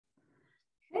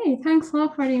Hey, thanks a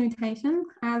lot for the invitation.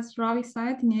 As Ravi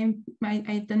said,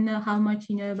 I don't know how much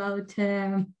you know about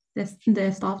the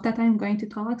stuff that I'm going to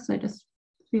talk, so just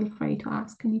feel free to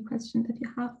ask any question that you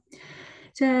have.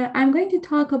 So I'm going to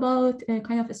talk about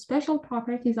kind of special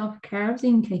properties of curves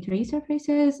in K3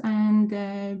 surfaces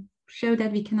and show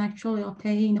that we can actually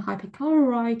obtain a Hyperkahler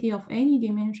variety of any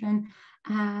dimension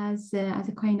as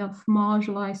a kind of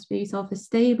moduli space of a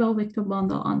stable vector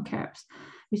bundle on curves,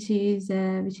 which is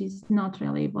not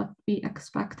really what we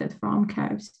expected from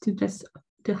curves to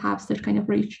have such kind of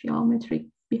rich geometry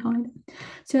behind it.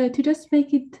 So to just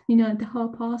make it, the whole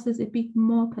process a bit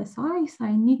more precise,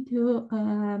 I need to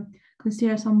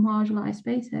consider some moduli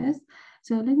spaces.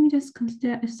 So let me just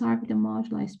start with the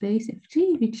moduli space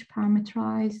Fg, which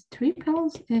parameterize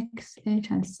triples X,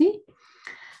 H, and C,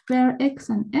 where X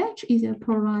and H is a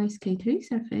polarized K3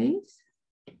 surface,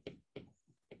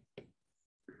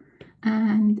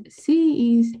 and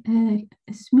C is a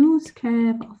smooth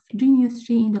curve of genus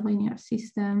G in the linear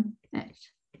system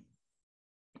H.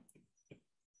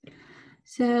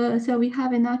 So we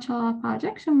have a natural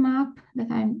projection map that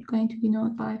I'm going to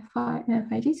denote by phi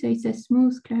G. So it's a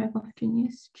smooth curve of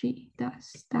genus G.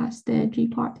 That's the G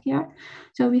part here.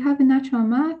 So we have a natural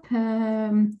map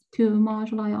to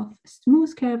moduli of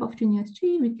smooth curve of genus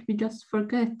G, which we just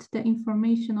forget the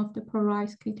information of the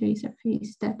polarized K3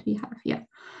 surface that we have here.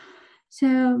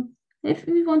 So if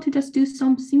we want to just do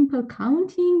some simple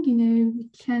counting, we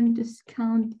can just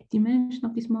count the dimension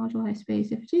of this moduli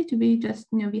space Fg to be just,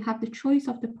 we have the choice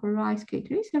of the polarized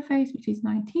K3 surface, which is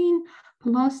 19,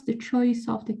 plus the choice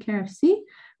of the curve C,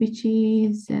 which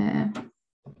is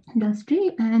plus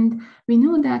G. And we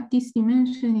know that this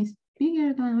dimension is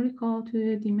bigger than or equal to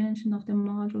the dimension of the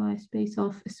moduli space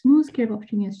of a smooth curve of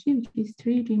genus G, which is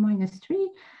 3G minus 3.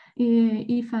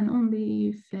 If and only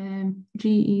if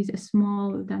G is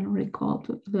smaller than or equal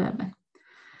to 11.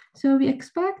 So we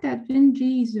expect that when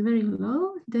G is very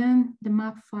low, then the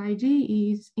map phi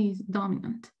G is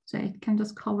dominant. So it can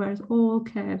just cover all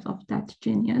curves of that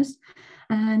genus.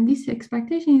 And this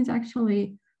expectation is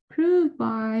actually proved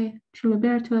by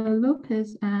Brill-Noether,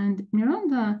 locus, and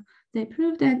Miranda. They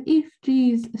proved that if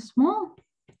G is small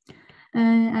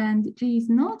and G is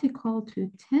not equal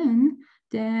to 10,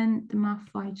 then the map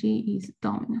phi G is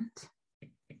dominant.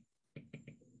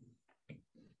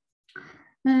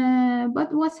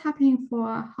 But what's happening for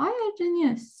a higher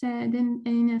genus? Then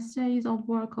in a series of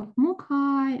work of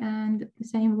Mukai and the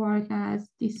same work as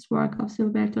this work of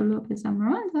Soheyla, Lopez, and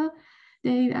Miranda,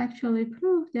 they actually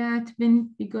proved that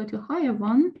when we go to higher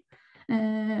one,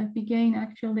 we gain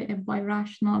actually a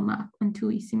birational map on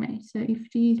 2 images. So if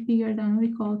G is bigger than or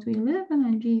equal to 11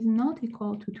 and G is not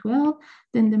equal to 12,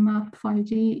 then the map phi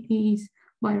G is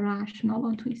birational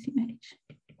on 2 images.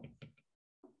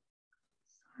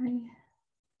 Sorry.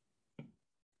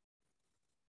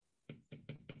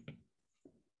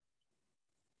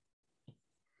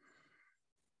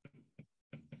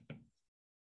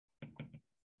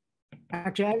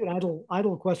 Actually, I have an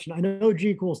idle question. I know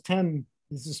G equals 10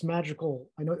 is this magical,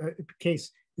 I know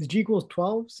case. Is G equals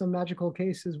 12 some magical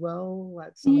case as well?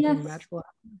 That's something yes. magical.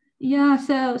 Yeah,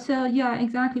 so yeah,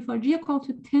 exactly. For G equal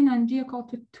to 10 and G equal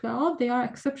to 12, they are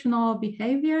exceptional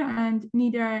behavior and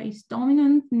neither is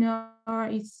dominant nor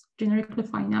is generically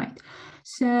finite.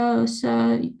 So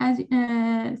the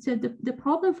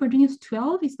problem for genus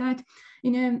 12 is that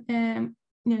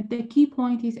the key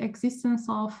point is existence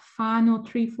of Fano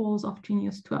threefolds of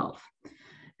genus 12,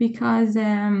 because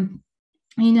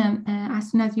as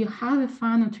soon as you have a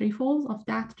Fano threefolds of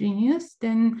that genus,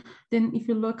 then if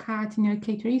you look at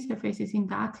K3 surfaces in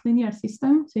that linear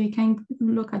system, so you can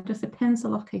look at just a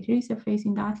pencil of K3 surface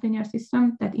in that linear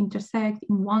system that intersect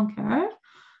in one curve,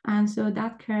 and so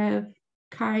that curve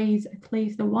carries at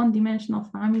least the one-dimensional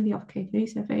family of K3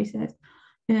 surfaces,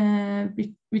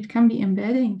 which can be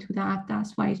embedded into that.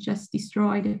 That's why it just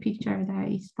destroyed the picture that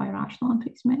is birational onto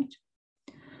its image.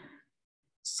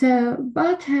 So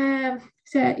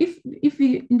if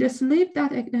we just leave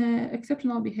that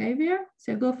exceptional behavior,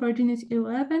 so go for genus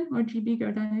 11 or G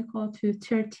bigger than or equal to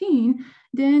 13,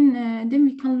 then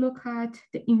we can look at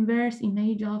the inverse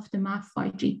image of the map phi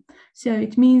G. So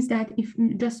it means that if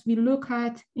just we look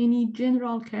at any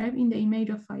general curve in the image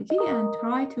of phi G and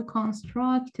try to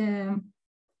construct a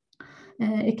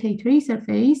K3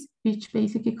 surface, which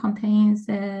basically contains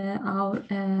our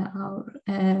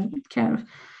curve.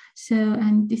 So,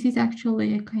 and this is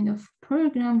actually a kind of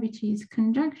program which is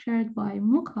conjectured by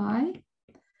Mukai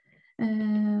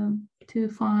to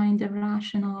find the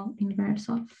rational inverse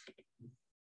of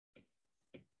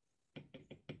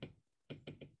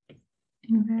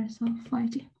phi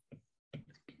G.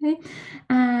 Okay,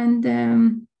 and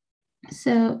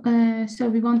So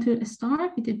we want to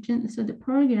start with the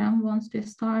program wants to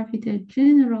start with a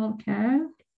general curve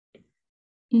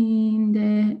in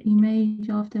the image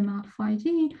of the map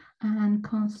 5G and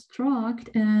construct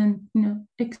and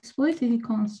explicitly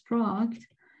construct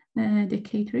the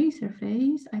K3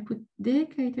 surface. I put the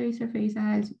K3 surface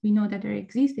as we know that there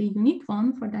exists a unique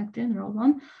one for that general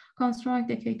one. Construct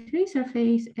the K3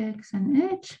 surface X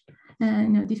and H.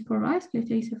 This provides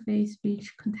K3 surface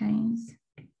which contains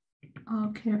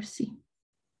our curve C.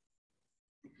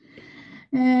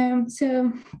 And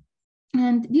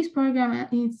this program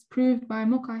is proved by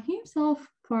Mokai himself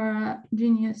for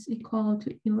genus equal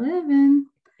to 11.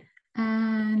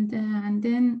 And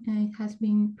then it has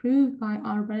been proved by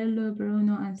Arbarello,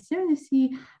 Bruno, and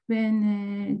Cernesi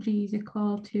when G is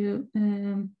equal to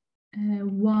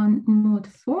 1 mod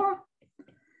 4.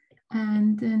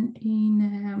 And then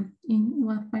in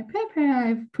one of my paper,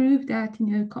 I've proved that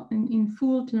in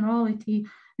full generality,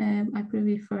 I prove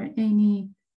it for any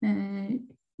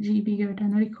G bigger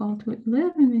than or equal to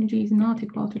 11 when G is not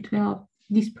equal to 12.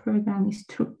 This program is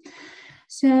true.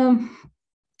 So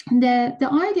the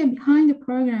idea behind the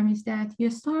program is that you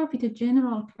start with a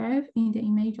general curve in the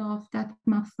image of that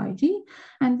map 5G,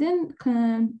 and then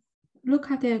look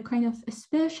at a kind of a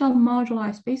special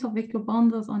moduli space of vector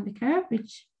bundles on the curve,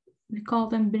 which we call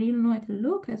them Brill-Noether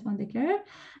locus on the curve,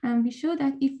 and we show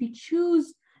that if we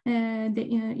choose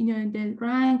the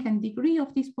rank and degree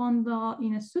of this bundle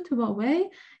in a suitable way,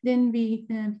 then we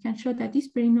can show that this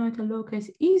Brill-Noether locus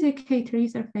is a K3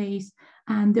 surface,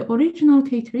 and the original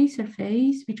K3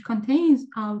 surface, which contains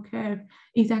our curve,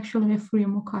 is actually a free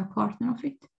Mokai partner of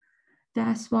it.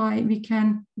 That's why we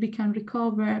can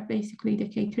recover basically the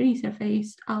K3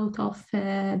 surface out of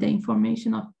the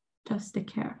information of just the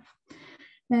curve.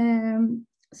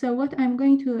 So what I'm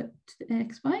going to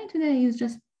explain today is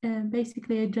just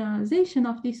basically a generalization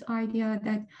of this idea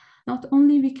that not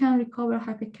only we can recover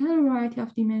Hyperkahler variety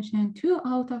of dimension 2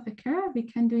 out of a curve, we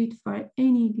can do it for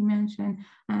any dimension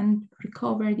and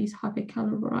recover these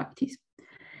Hyperkahler varieties.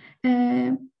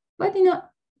 But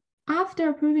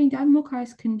after proving that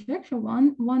Mokai's conjecture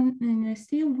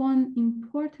still one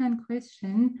important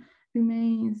question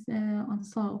remains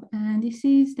unsolved, and this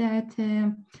is that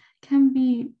can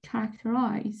we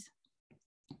characterize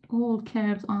all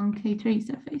curves on K3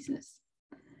 surfaces?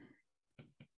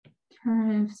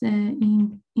 Curves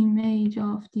in image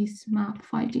of this map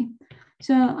 5G.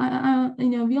 So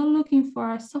we are looking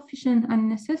for sufficient and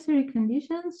necessary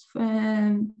conditions for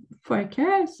a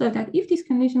curve, so that if these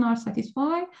conditions are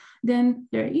satisfied, then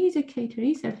there is a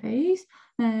K3 surface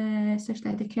such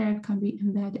that the curve can be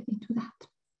embedded into that.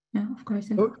 Yeah, of course,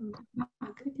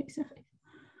 K3 surface.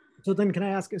 So then can I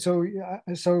ask, so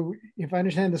if I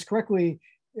understand this correctly,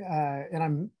 and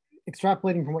I'm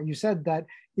extrapolating from what you said, that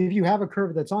if you have a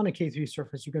curve that's on a K3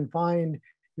 surface, you can find,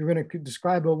 you're going to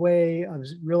describe a way of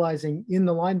realizing in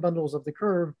the line bundles of the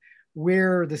curve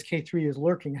where this K3 is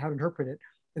lurking, how to interpret it.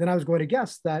 And then I was going to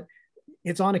guess that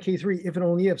it's on a K3 if and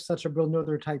only if such a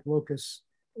Brill-Noether type locus,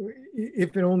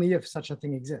 if and only if such a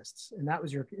thing exists. And that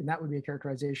would be a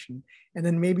characterization. And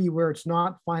then maybe where it's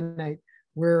not finite,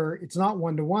 where it's not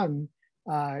one-to-one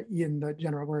in the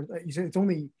general, where you say it's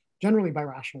only generally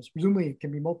birationals. Presumably it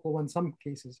can be multiple in some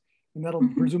cases. And that'll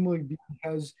presumably be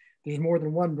because there's more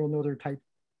than one Brill-Noether type,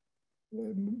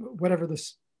 whatever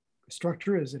this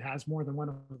structure is, it has more than one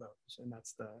of those. And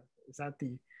that's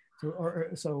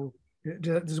so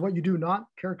does what you do not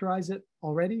characterize it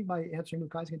already by answering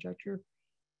Mukai's conjecture?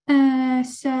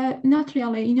 So not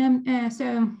really,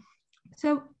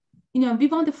 so we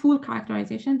want a full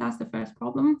characterization. That's the first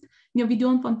problem. We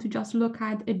don't want to just look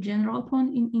at a general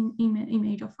point in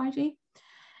image of 5G.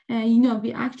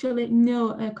 We actually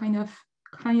know a kind of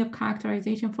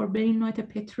characterization for Brill-Noether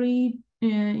Petri,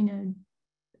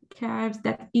 curves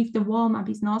that if the wall map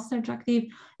is not surjective,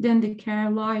 then the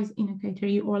curve lies in a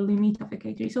K3 or limit of a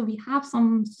K3. So we have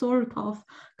some sort of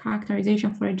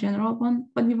characterization for a general one,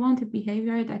 but we want a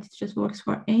behavior that just works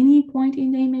for any point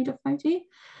in the image of 5G.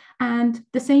 And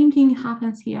the same thing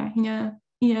happens here.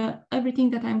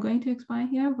 Everything that I'm going to explain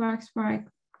here works for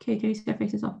K3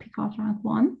 surfaces of Picard rank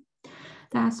 1.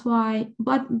 That's why,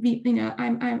 but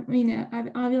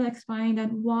I will explain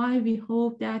that why we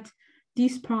hope that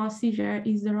this procedure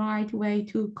is the right way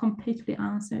to completely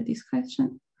answer this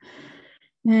question.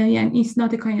 And it's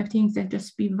not the kind of things that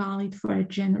just be valid for a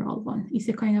general one. It's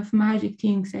a kind of magic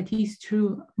things that is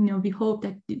true. We hope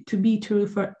that to be true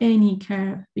for any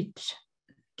curve which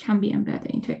can be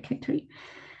embedded into a K3.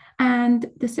 And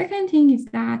the second thing is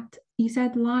that you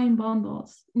said line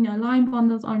bundles. Line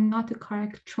bundles are not the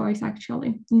correct choice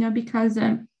actually, because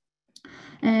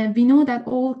We know that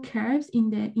all curves in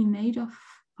the image of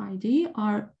phi d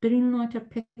are Brill-Noether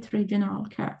Petri general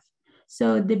curve.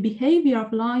 So the behavior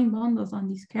of line bundles on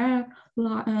this curve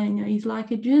is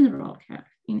like a general curve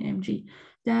in MG.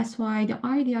 That's why the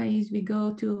idea is we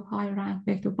go to high rank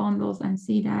vector bundles and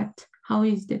see that how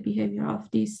is the behavior of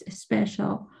these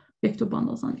special vector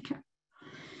bundles on the curve.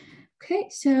 Okay,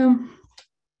 so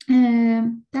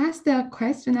that's the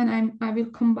question, and I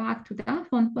will come back to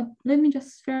that one, but let me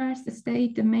just first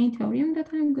state the main theorem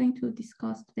that I'm going to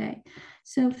discuss today.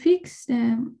 So fixed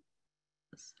to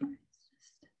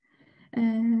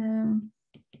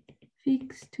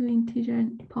integer,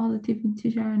 positive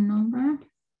integer number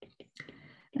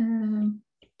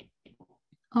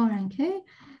R and K,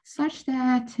 such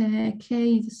that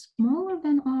K is smaller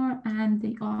than R and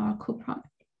they are coprime.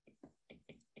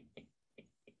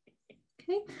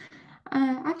 Okay.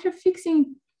 After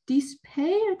fixing this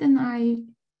pair, then I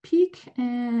pick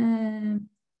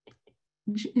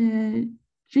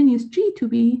genus G to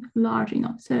be large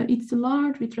enough. So it's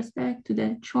large with respect to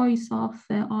the choice of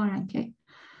R and K.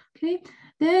 Okay.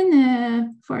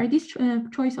 Then for this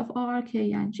choice of R,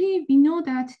 K, and G, we know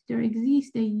that there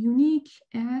exists a unique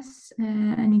S,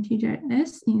 an integer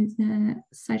S,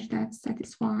 such that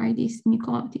satisfy this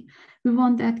inequality. We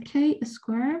want that K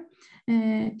square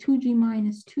 2G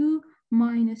minus 2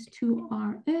 minus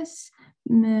 2RS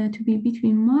to be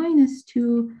between minus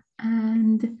 2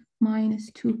 and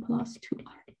minus 2 plus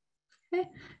 2R. Okay,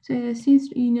 so since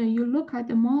you look at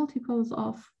the multiples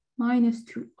of minus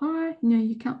 2R,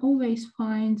 you can always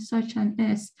find such an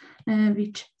S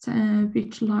which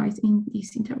lies in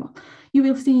this interval. You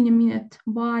will see in a minute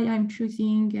why I'm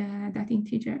choosing that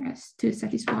integer S to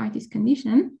satisfy this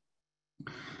condition.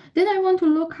 Then I want to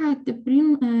look at the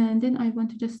Brill, and then I want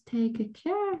to just take a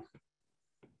curve.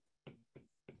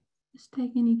 Just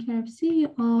take any curve C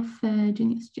of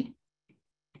genus G.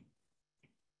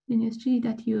 Genus G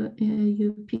that you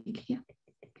pick here.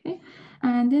 Okay,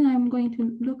 and then I'm going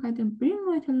to look at the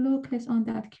Brill-Noether locus on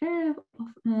that curve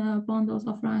of bundles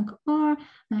of rank R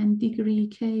and degree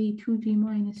K 2G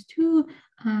minus 2,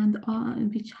 and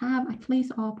which have at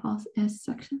least R plus S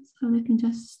sections. So let me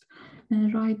just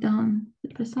write down the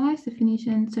precise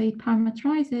definition. So it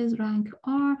parameterizes rank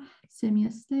R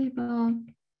semi-stable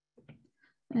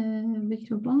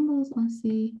vector bundles on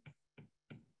C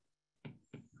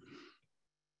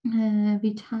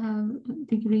which have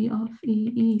degree of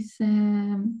E is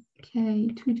K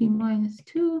 2G minus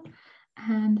 2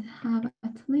 and have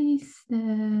at least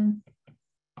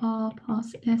R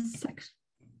plus S section.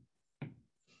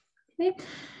 Okay,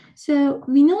 so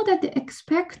we know that the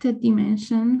expected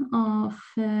dimension of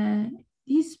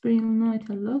this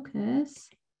Brill-Noether locus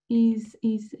is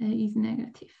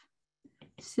negative.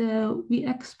 So we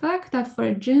expect that for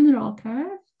a general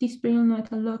curve, this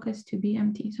Brill-Noether locus to be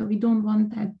empty. So we don't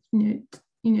want that,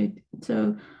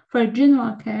 so for a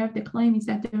general curve, the claim is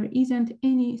that there isn't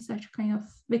any such kind of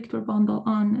vector bundle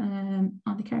on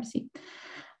the curve C.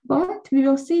 But we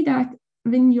will see that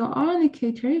when you are on a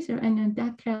K-tracer and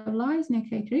that curve lies in a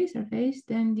K-tracer phase,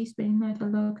 then this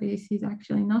Brill-Noether locus is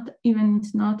actually not, even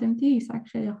it's not empty, it's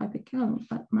actually a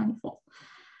Hyperkahler manifold.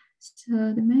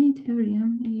 So the main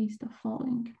theorem is the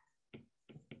following.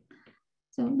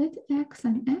 So let X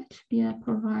and H be a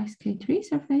polarized K3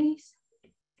 surface.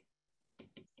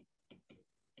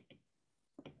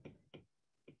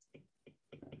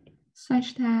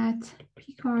 Such that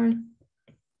Picard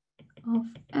of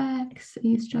X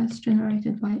is just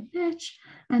generated by H,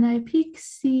 and I pick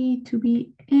C to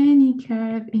be any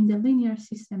curve in the linear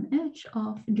system H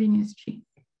of genus G.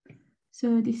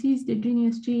 So this is the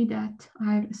genus G that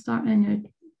I've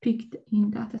picked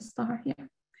in that star here.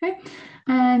 Okay,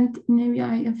 and maybe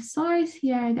I emphasize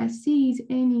here that C is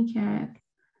any curve.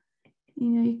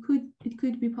 It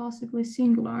could be possibly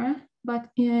singular,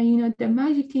 but the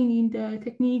magic thing in the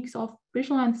techniques of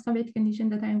Bridgeland stability condition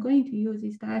that I'm going to use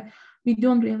is that we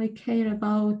don't really care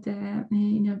about the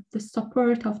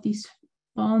support of these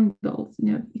bundles.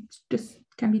 It just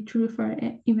can be true for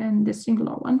even the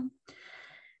singular one.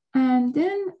 And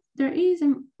then there is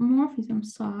a morphism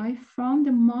psi from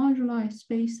the moduli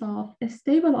space of a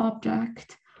stable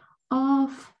object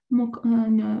of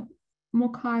Mokai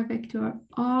vector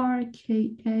R,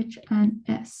 K, H, and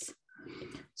S.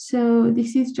 So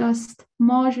this is just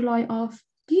moduli of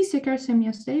the second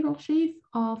semi-stable sheaf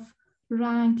of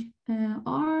rank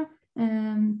R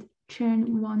and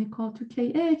chain 1 equal to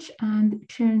KH and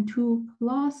chain 2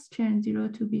 plus chain 0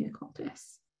 to be equal to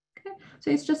S. Okay, so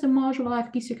it's just a moduli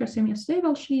of the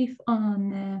semi-stable sheaf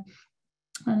on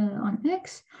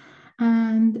X,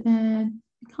 and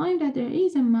we claim that there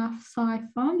is a map psi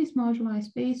from this moduli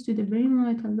space to the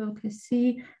Brill-Noether locus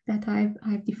C that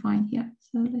I've defined here.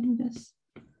 So let me just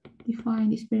define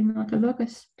this Brill-Noether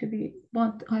locus to be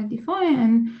what I've defined,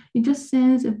 and it just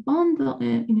sends a bundle,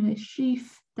 a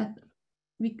sheaf that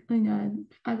we,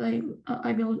 as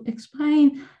I will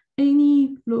explain,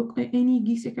 any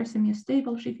Giesecker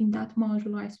semi-stable sheaf in that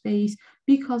moduli space,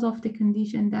 because of the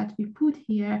condition that we put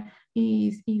here,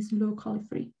 is locally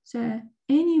free. So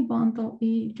any bundle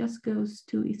it just goes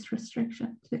to its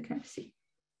restriction to the curve C.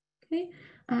 Okay,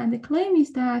 and the claim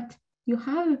is that you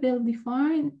have a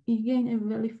well-defined, again, a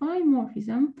well-defined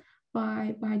morphism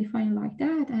by defining like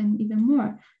that, and even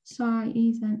more, psi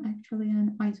is actually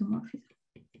an isomorphism.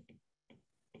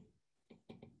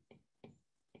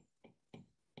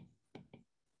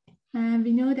 And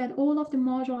we know that all of the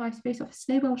moduli space of a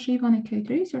stable sheaf on a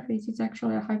K3 surface is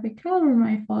actually a Hyperkahler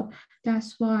manifold.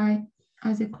 That's why,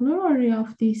 as a corollary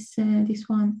of this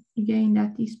one, again,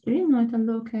 that this Brill-Noether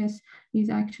locus is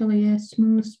actually a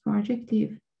smooth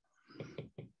projective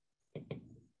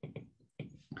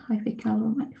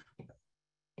Hyperkahler manifold.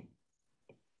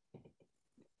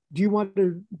 Do you want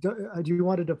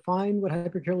to define what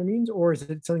Hyperkahler means, or is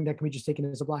it something that can be just taken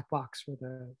as a black box for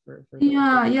the?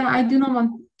 Yeah. I do not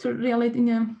want to really,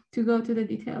 to go to the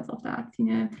details of that,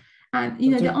 and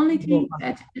the only thing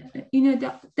that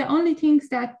the only things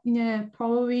that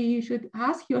probably you should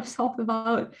ask yourself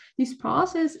about this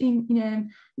process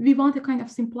we want a kind of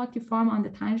symplectic form on the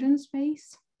tangent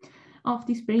space of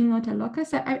this Brill-Noether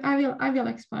locus. I will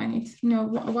explain it.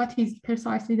 What is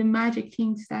precisely the magic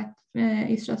things that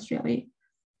is just really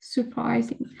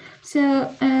surprising. So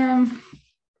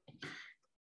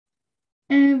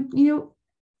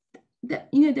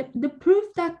the proof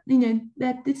that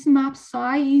that this map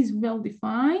psi is well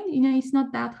defined, it's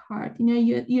not that hard.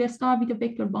 You start with a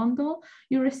vector bundle,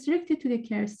 you restrict it to the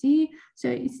curve C. So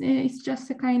it's just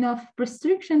a kind of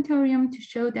restriction theorem to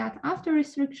show that after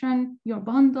restriction, your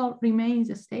bundle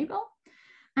remains stable.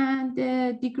 And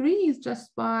the degree is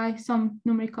just by some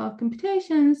numerical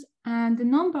computations, and the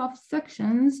number of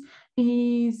sections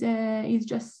is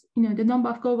just, the number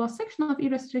of global section of E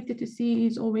restricted to C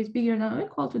is always bigger than or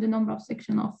equal to the number of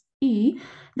section of E.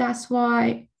 That's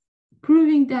why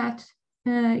proving that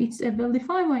it's a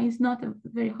well-defined one is not a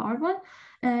very hard one.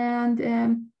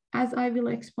 And as I will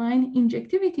explain,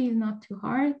 injectivity is not too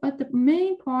hard, but the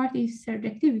main part is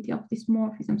surjectivity of this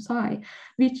morphism psi,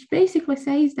 which basically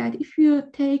says that if you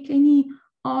take any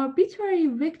arbitrary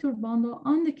vector bundle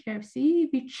on the curve C,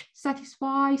 which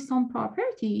satisfies some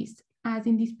properties, as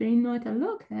in this Brill-Noether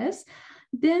locus,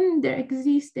 then there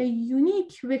exists a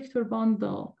unique vector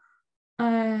bundle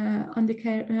on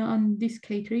this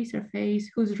K3 surface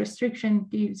whose restriction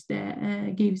gives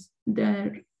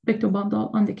the vector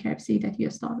bundle on the curve C that you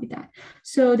start with that.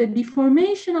 So the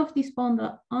deformation of this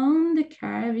bundle on the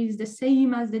curve is the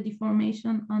same as the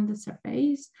deformation on the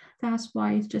surface. That's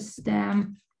why it's just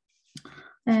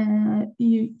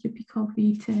you pick up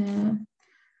with.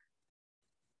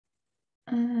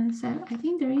 So I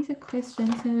think there is a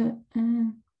question.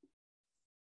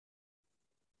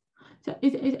 So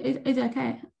it's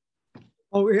okay.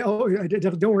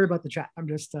 Don't worry about the chat. I'm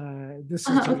just this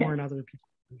is to warn other people.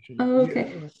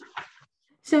 Okay.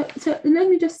 So let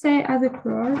me just say, as a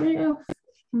corollary of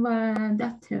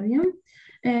that theorem,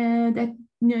 that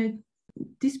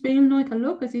this Brill-Noether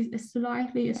locus is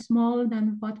slightly smaller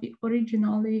than what we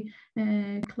originally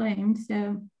claimed.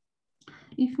 So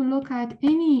if you look at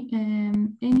any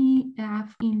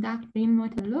F in that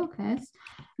Brill-Noether locus,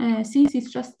 since it's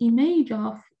just image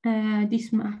of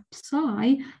this map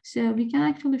psi, so we can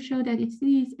actually show that it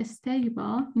is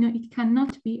stable. It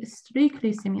cannot be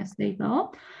strictly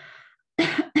semi-stable.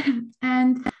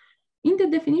 And in the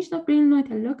definition of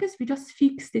Brill-Noether locus, we just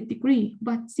fix the degree.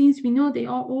 But since we know they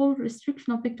are all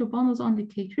restriction of vector bundles on the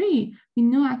K3, we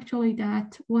know actually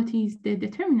that what is the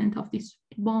determinant of this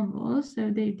bundle. So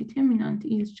the determinant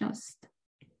is just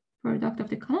product of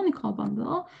the canonical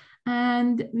bundle.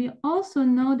 And we also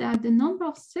know that the number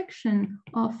of sections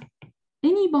of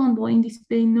any bundle in this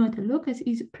Brill-Noether locus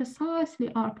is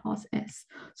precisely R plus S.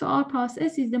 So R plus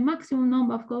S is the maximum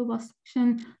number of global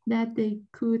sections that they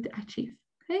could achieve.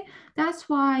 Okay, that's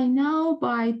why now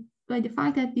by the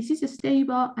fact that this is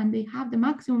stable and they have the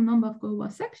maximum number of global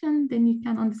sections, then you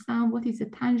can understand what is the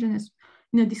tangent,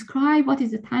 describe what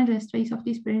is the tangent space of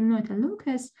this Brill-Noether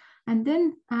locus, and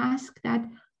then ask that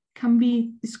can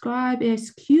be described as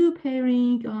skew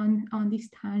pairing on this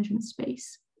tangent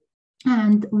space,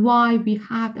 and why we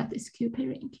have that skew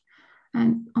pairing.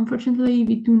 And unfortunately,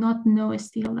 we do not know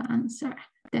still the answer.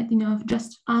 that,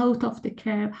 just out of the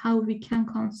curve, how we can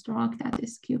construct that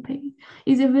SQP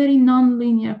is a very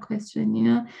non-linear question,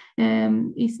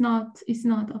 it's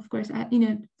not, of course,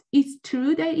 it's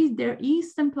true that there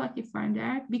is symplectic form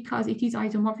there because it is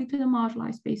isomorphic to the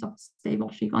moduli space of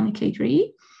stable sheaf on a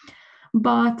K3,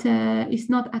 but it's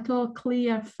not at all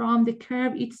clear from the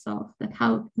curve itself that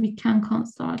how we can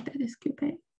construct that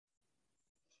SQP.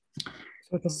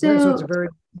 So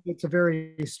it's a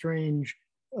very strange.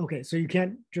 Okay, so you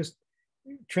can't just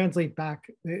translate back,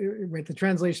 right? The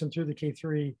translation through the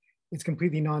K3, it's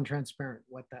completely non-transparent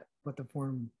what the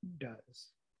form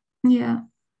does. Yeah.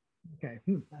 Okay,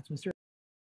 that's mysterious.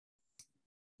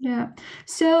 Yeah.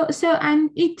 So and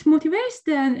it motivates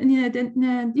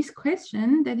this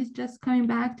question that is just coming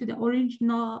back to the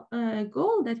original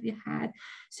goal that we had.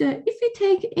 So if we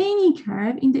take any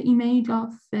curve in the image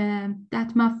of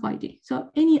that map 5D, so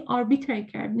any arbitrary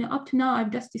curve. Up to now, I've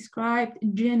just described a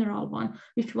general one,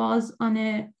 which was on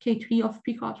a K3 of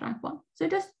Picard rank 1. So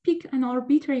just pick an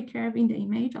arbitrary curve in the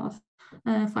image of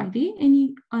 5D,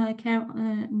 any curve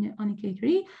on a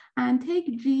K3, and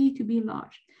take G to be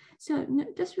large. So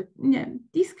just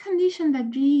this condition that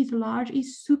G is large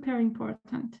is super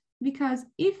important, because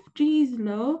if G is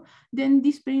low, then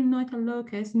this Brill-Noether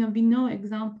locus, we know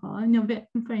example,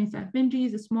 for instance, when G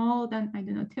is small than, I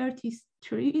don't know,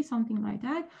 33, something like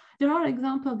that, there are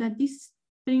examples that this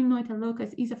Brill-Noether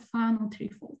locus is a Fanon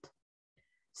threefold.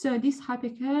 So this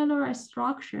Hyperkahler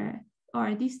structure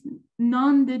or this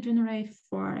non-degenerate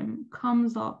form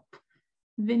comes up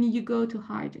when you go to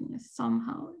high genus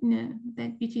somehow,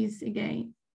 that which is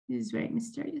again is very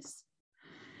mysterious.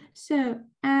 So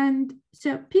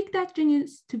pick that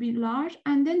genus to be large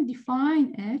and then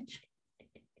define H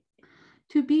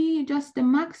to be just the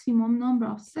maximum number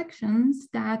of sections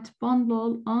that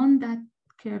bundle on that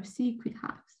curve C could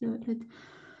have. So that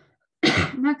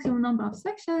maximum number of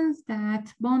sections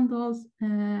that bundles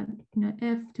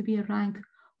F to be a rank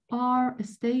R, a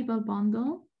stable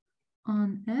bundle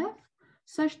on F,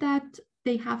 such that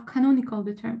they have canonical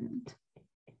determinant.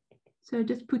 So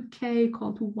just put K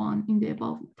equal to 1 in the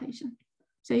above notation.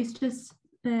 So it's just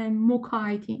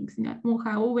Mokai things.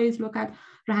 Mokai always look at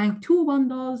rank 2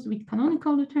 bundles with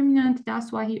canonical determinant.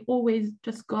 That's why he always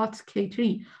just got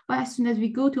K3. But as soon as we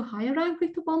go to higher rank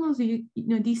with 2 bundles,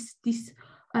 this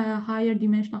higher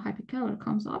dimensional Hyperkahler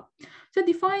comes up. So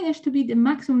define H to be the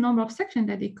maximum number of sections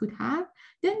that they could have.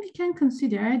 Then we can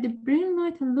consider the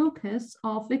Brill-Noether locus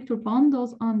of vector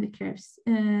bundles on the curves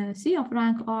C of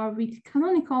rank R with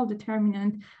canonical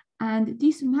determinant and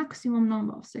this maximum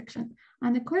number of sections.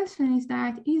 And the question is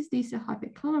that, is this a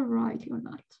Hyperkahler variety or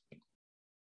not?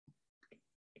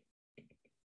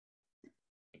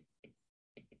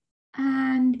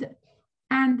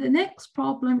 And the next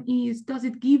problem is, does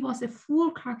it give us a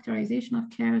full characterization of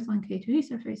curves on K3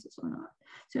 surfaces or not?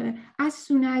 So as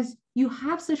soon as you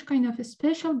have such kind of a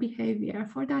special behavior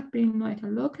for that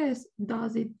Brill-Noether locus,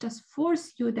 does it just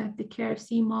force you that the curve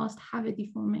C must have a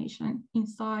deformation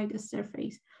inside a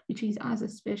surface, which is as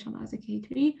special as a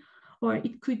K3, or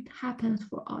it could happen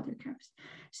for other curves?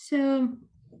 So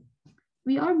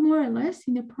we are more or less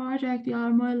in the project, we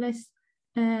are more or less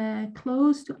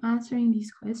close to answering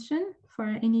this question for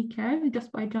any curve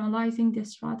just by generalizing the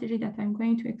strategy that I'm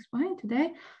going to explain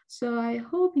today. So I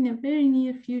hope in a very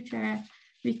near future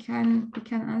we can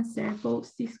answer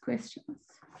both these questions.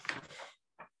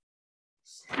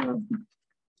 So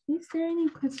is there any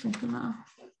question for now?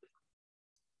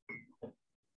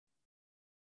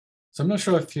 So I'm not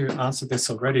sure if you answered this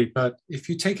already, but if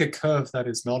you take a curve that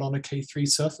is not on a K3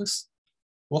 surface,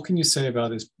 what can you say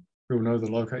about this Brill-Noether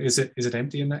locus? Is it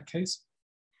empty in that case?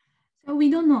 So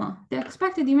we don't know. The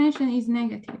expected dimension is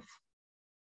negative.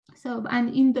 So,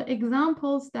 and in the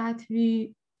examples that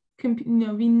we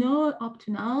know up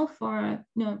to now for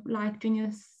like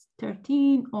genus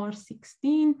 13 or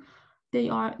 16, they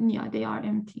are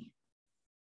empty.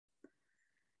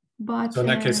 But so in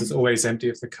that case, it's always empty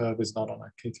if the curve is not on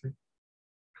a K3.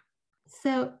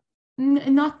 So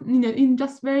not in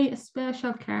just very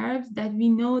special curves that we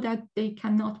know that they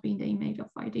cannot be in the image of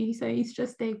 5D. So it's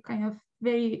just a kind of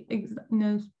very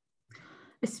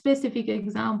a specific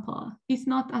example. It's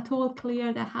not at all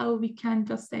clear that how we can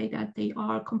just say that they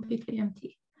are completely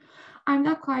empty. I'm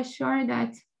not quite sure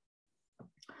that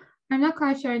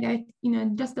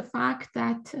just the fact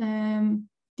that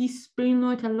this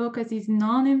Brill-Noether locus is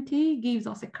non-empty gives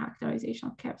us a characterization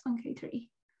of curves on K3.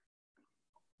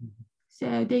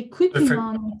 So they could be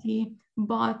non-empty,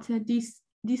 but this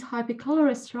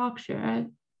Hyperkahler structure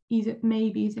is a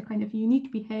kind of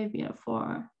unique behavior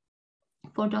for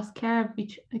just curve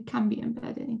which can be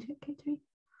embedded into a K3.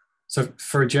 So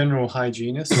for a general high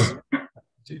genus,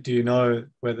 Do you know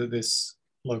whether this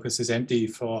locus is empty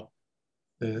for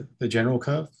the general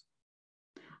curve?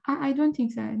 I don't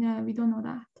think so. No, we don't know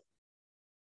that.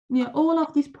 Yeah, all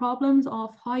of these problems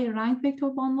of higher rank vector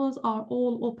bundles are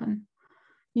all open.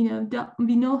 We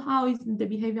know how is the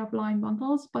behavior of line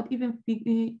bundles, but even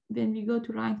when we go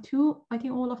to rank 2, I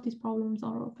think all of these problems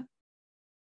are open.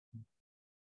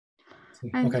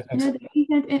 And okay, the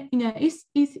reason,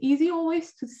 it's easy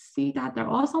always to see that there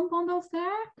are some bundles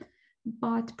there,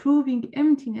 but proving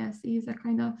emptiness is a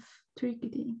kind of tricky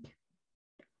thing.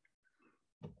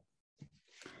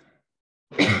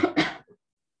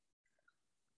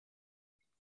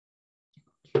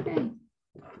 Okay,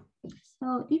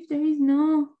 so if there is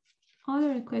no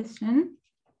other question,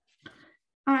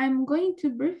 I'm going to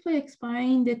briefly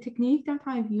explain the technique that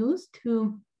I've used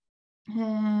to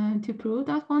prove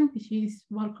that one, which is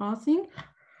wall crossing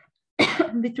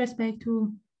with respect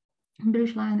to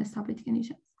Bridgeland stability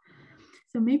conditions.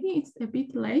 So maybe it's a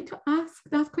bit late to ask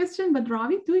that question, but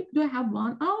Ravi, do I have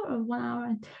 1 hour or 1 hour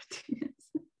and 30 minutes?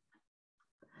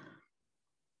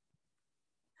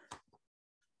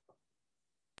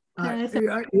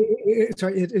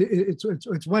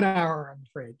 It's 1 hour, I'm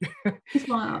afraid. It's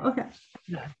 1 hour, okay.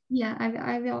 Yeah,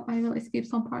 I will skip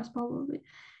some parts probably.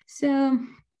 So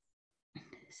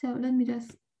let me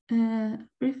just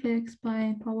briefly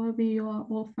explain. Probably you are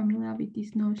all familiar with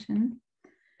this notion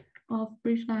of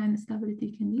Bridgeland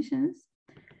stability conditions.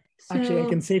 So, actually,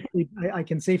 I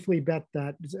can safely bet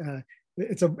that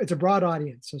it's a broad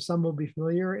audience, so some will be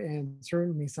familiar and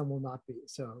certainly some will not be.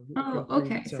 So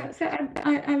okay. So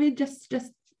I will just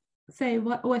say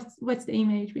what's the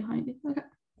image behind it. Okay.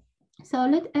 So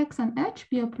let X and H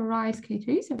be a polarized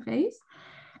K3 surface.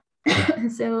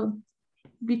 So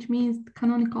which means the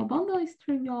canonical bundle is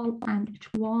trivial and each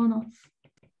one of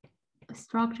a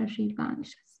structure sheet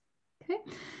vanishes. Okay.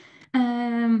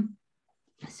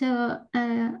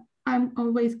 I'm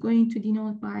always going to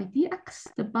denote by dx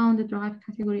the bounded drive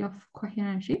category of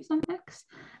coherent shapes on X,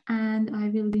 and I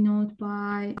will denote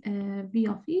by V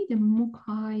of E the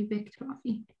Mukai vector of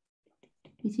E.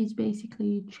 This is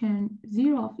basically churn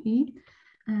 0 of E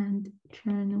and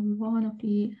churn 1 of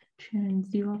E, churn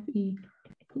 0 of E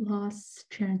plus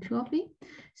churn 2 of E.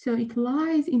 So it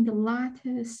lies in the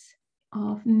lattice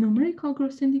of numerical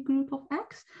gross-centric group of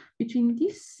X, which in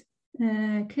this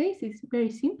case is very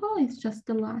simple. It's just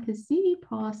the lattice Z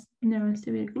plus narrow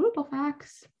severe group of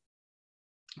X,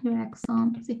 where X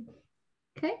on Z.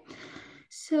 Okay,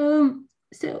 so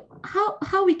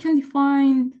how we can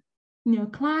define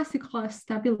classical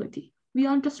stability? We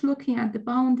are just looking at the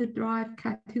bounded drive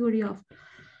category of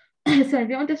sorry,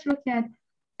 we are just looking at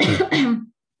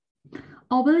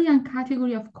abelian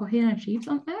category of coherent shapes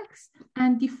on X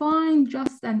and define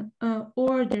just an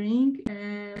ordering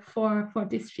for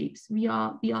these shapes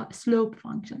via slope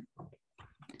function.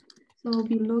 So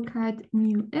we look at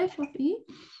mu H of E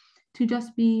to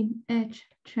just be H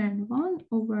churn 1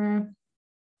 over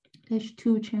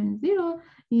H2 churn 0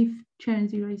 if churn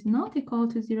 0 is not equal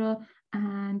to 0,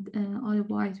 and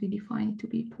otherwise we define it to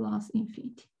be plus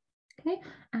infinity. Okay,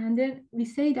 and then we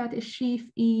say that a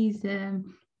sheaf is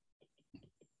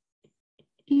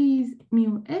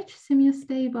mu H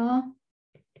semi-stable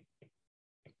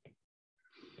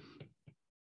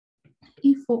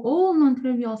if for all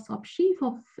non-trivial subsheaf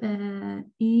of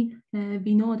E,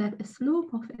 we know that a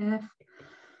slope of F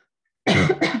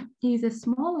is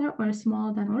smaller or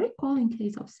smaller than or equal in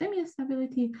case of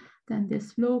semi-stability than the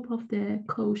slope of the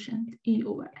quotient E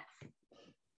over F.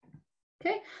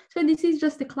 Okay, so this is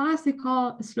just the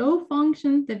classical slope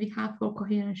function that we have for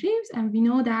coherent sheaves, and we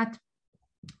know that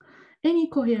any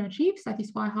coherent sheaf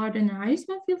satisfy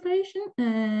Harder-Narisman filtration.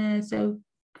 So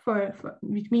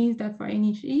which means that for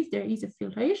any sheaf there is a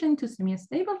filtration to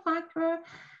semi-stable factor,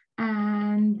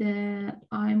 and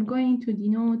I'm going to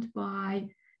denote by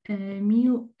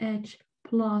mu H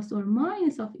plus or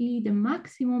minus of E the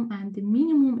maximum and the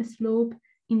minimum slope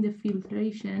in the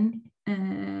filtration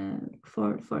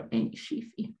for any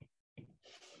sheaf E.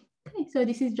 Okay, so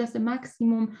this is just a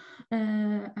maximum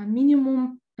and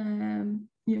minimum,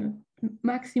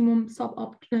 maximum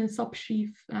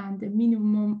subsheaf and the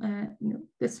minimum,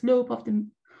 the slope of the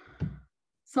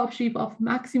subsheaf of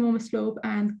maximum slope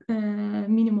and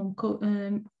minimum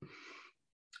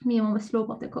slope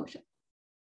of the quotient.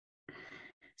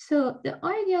 So the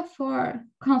idea for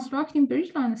constructing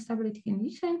Bridgeland stability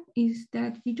condition is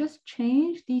that we just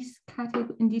change this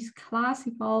category in this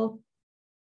classical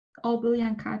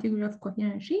abelian category of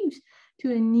coherent sheaves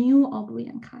to a new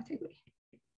abelian category.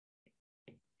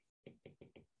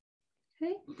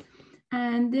 Okay,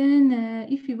 And then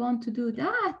if we want to do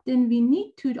that, then we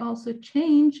need to also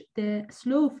change the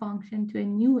slope function to a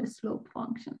new slope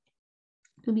function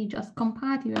to be just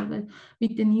compatible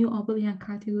with the new abelian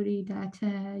category that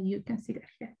you consider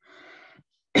here.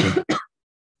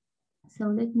 So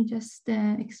let me just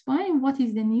explain what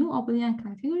is the new abelian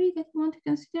category that you want to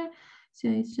consider. So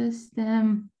it's just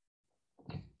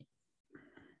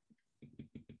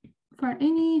for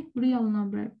any real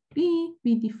number b,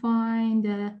 we define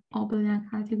the abelian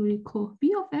category co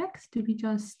b of x to be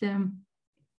just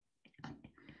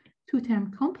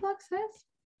two-term complexes,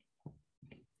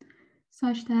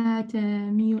 such that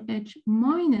mu h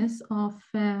minus of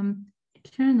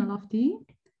kernel of d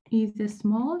is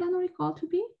smaller than or equal to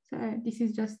b. So this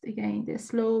is just, again, the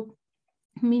slope,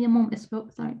 minimum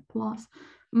slope, plus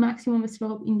maximum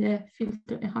slope in the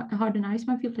filter,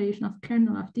 Harder-Neisman filtration of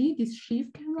kernel of d, this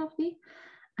sheaf kernel of d,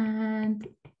 and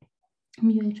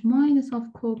mu h minus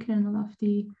of co-kernel of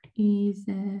d is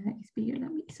bigger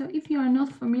than b. So if you are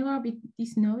not familiar with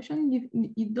this notion,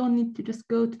 you don't need to just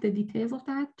go to the details of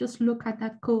that. Just look at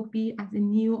that co-b as a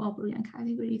new abelian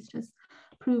category. It's just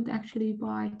proved actually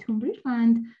by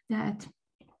Bridgeland that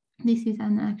this is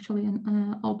actually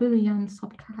an abelian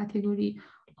subcategory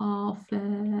of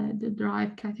the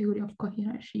derived category of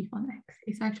coherent sheaf on X.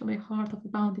 It's actually part of the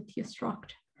bounded T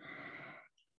structure.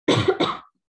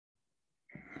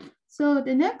 So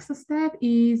the next step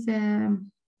is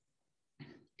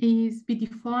we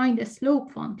define the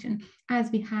slope function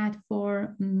as we had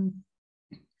for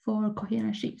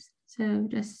coherent sheaves. So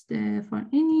just for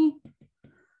any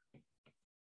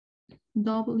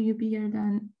W bigger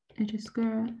than h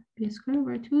square b square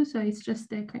over 2. So it's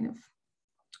just a kind of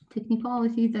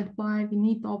technicality that why we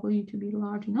need W to be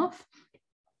large enough.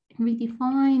 We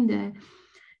define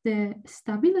the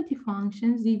stability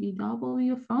function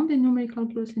ZBW from the numerical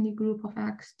groups in the group of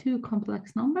X to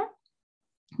complex number,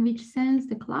 which sends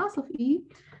the class of E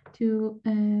to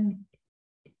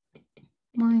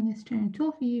minus chain 2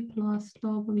 of E plus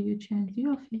W chain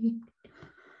 0 of E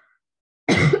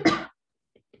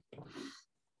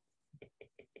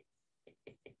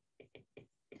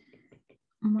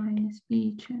minus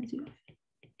B chain 0.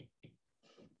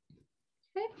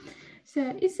 Okay, so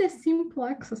it's a simple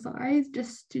exercise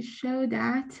just to show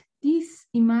that this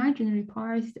imaginary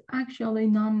part is actually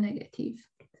non-negative.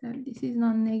 So this is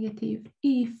non-negative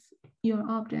if your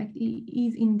object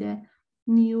is in the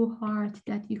new heart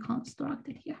that you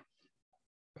constructed here.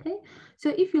 Okay, so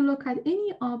if you look at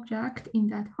any object in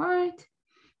that heart,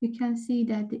 you can see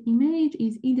that the image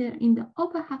is either in the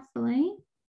upper half plane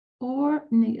or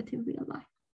negative real line.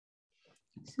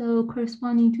 So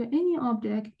corresponding to any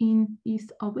object in this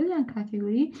abelian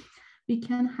category, we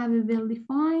can have a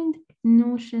well-defined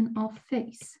notion of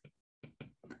phase,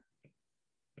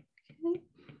 okay,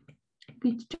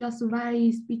 which just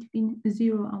varies between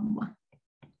 0 and 1.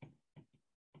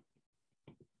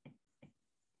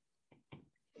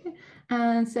 Okay.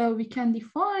 And so we can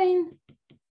define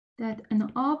that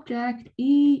an object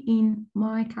E in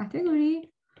my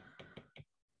category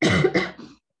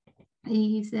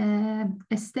is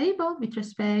stable with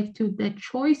respect to the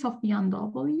choice of B and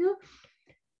W,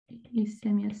 is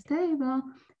semi-stable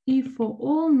if for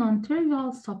all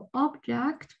non-trivial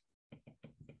sub-object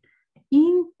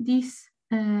in this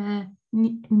in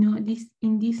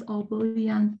this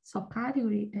abelian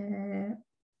subcategory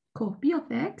co B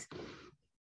of X,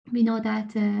 we know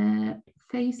that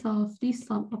phase of this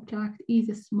sub-object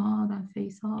is smaller than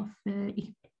phase of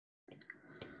E.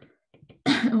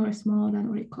 Or smaller than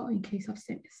or equal in case of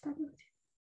semi-stability.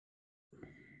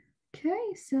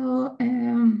 Okay, so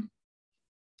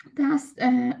that's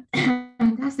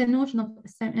the notion of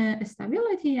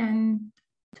stability, and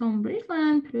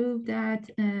Bridgeland proved that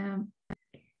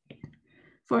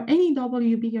for any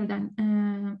W bigger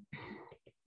than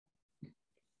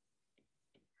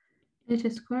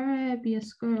h square b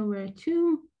square over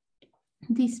 2,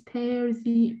 this pair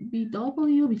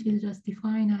ZBW, which is just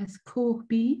defined as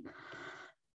co-B,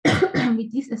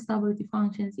 with this stability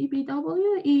function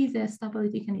ZBW is a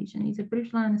stability condition, is a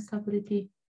Bridgeland stability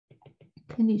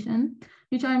condition,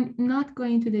 which I'm not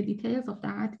going to the details of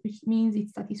that, which means it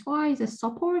satisfies a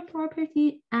support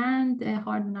property and a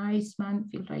Harder-Neisman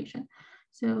filtration,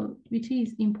 so which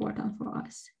is important for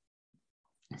us.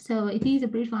 So it is a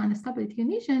Bridgeland stability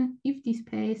condition if this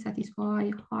pair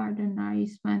satisfies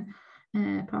Harder-Neisman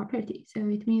property. So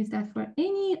it means that for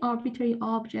any arbitrary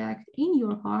object in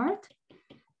your heart,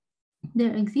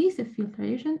 there exists a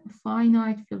filtration, a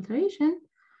finite filtration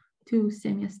to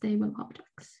semi-stable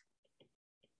objects,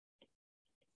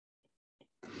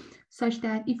 such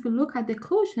that if you look at the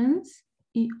quotients,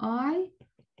 EI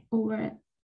over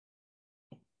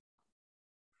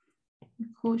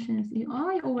quotients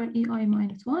EI over EI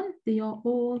minus 1, they are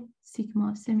all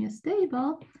sigma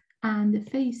semi-stable, and the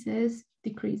faces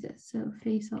decreases. So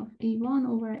face of E1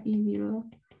 over E0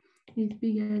 is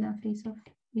bigger than face of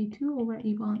E2 over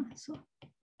E1 and so on.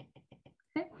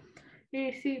 Okay,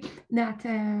 you see that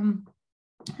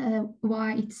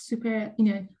why it's super,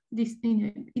 this,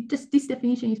 this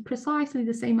definition is precisely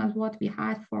the same as what we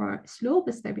had for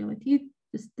slope stability,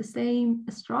 just the same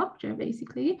structure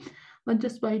basically, but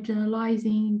just by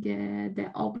generalizing the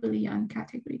abelian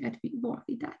category that we work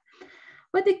with that.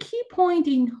 But the key point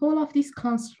in whole of this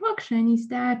construction is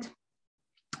that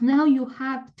now you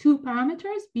have two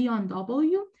parameters, B and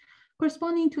W,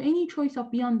 corresponding to any choice of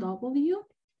B and W.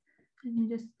 Let me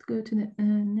just go to the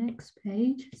next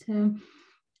page. So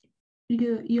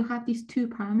you have these two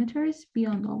parameters, B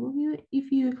and W.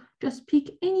 If you just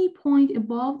pick any point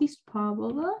above this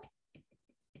parabola,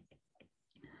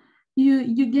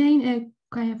 you gain a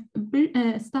kind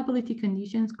of stability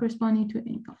conditions corresponding to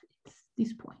any of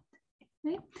this point.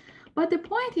 Okay? But the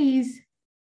point is,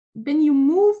 when you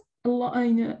move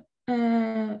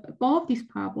above this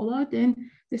parabola,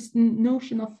 then this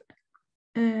notion of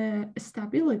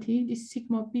stability, this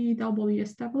sigma BW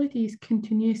stability, is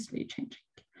continuously changing.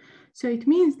 So it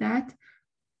means that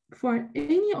for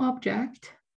any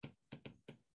object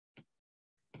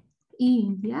E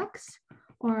in the X,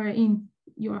 or in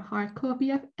your hard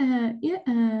copy of B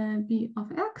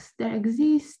of X, there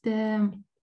exists a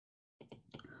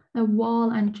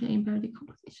wall and chamber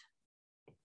decomposition.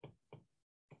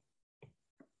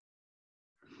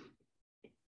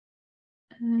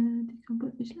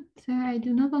 Decomposition. So I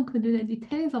do not want to do the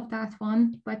details of that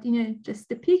one, but just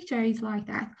the picture is like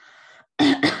that.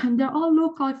 There are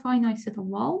local finite set of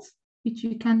walls, which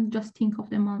you can just think of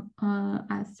them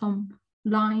as some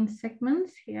line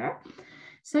segments here,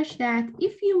 such that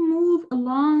if you move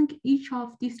along each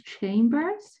of these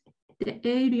chambers, the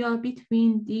area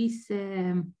between these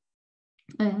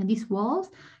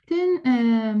walls,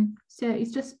 then so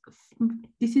it's just,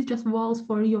 this is just walls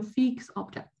for your fixed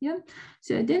object. Yeah.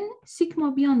 So then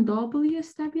sigma B and W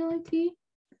stability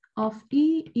of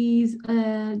E is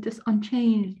just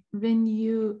unchanged when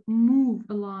you move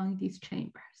along these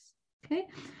chambers. Okay.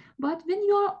 But when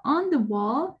you are on the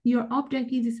wall, your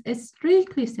object is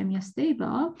strictly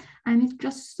semi-stable, and it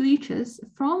just switches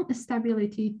from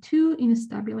stability to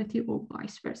instability or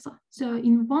vice versa. So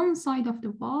in one side of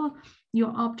the wall,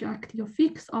 your object, your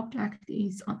fixed object,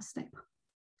 is unstable.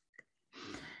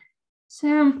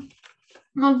 So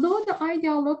although the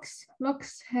idea looks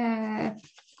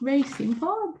very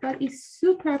simple, but it's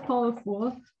super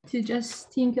powerful to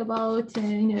just think about,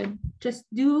 just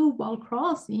do wall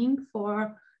crossing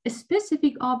for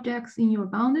specific objects in your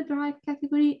bounded drive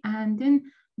category, and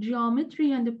then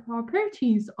geometry and the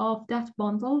properties of that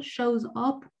bundle shows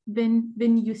up when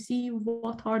you see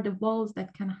what are the walls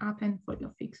that can happen for your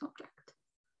fixed object.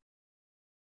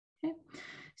 Okay,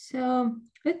 so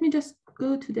let me just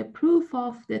go to the proof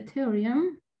of the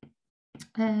theorem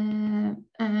that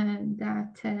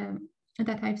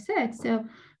I've said. So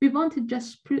we want to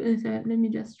just prove, let me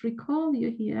just recall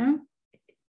you here.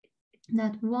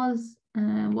 That was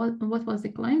what was the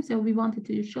claim? So we wanted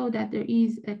to show that there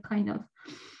is a kind of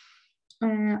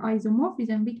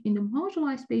isomorphism between the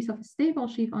moduli space of a stable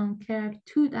sheaf on curve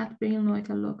to that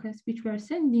Brill-Noether locus, which we are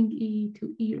sending E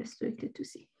to E restricted to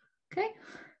C. Okay,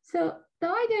 so the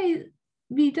idea is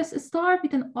we just start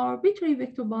with an arbitrary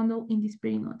vector bundle in this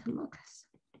Brill-Noether locus.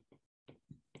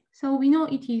 So we know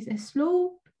it is a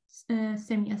slow,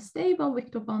 semi-stable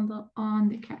vector bundle on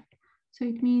the curve. So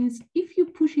it means if you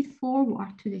push it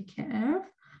forward to the curve,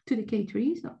 to the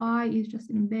K3, so I is just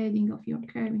embedding of your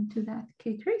curve into that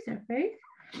K3 surface,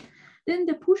 then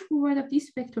the push forward of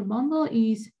this vector bundle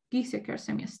is Giesecker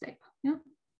semi-stable. Yeah.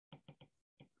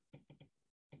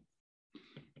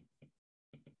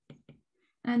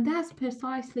 And that's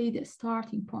precisely the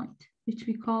starting point, which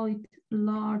we call it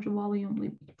large volume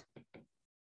limit.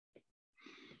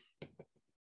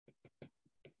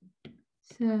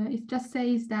 So it just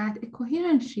says that a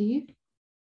coherent sheaf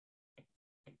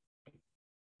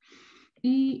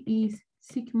E is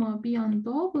sigma B and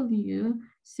W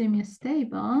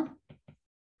semi-stable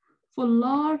for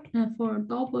large, for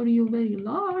W very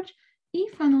large,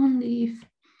 if and only if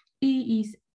E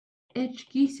is H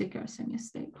Giesecker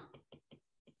semi-stable.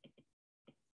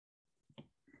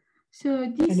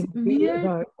 So this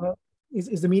weird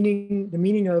is the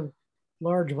meaning of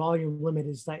large volume limit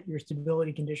is that your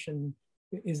stability condition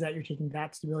is that you're taking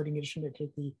that stability condition to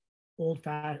take the old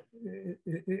fat,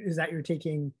 is that you're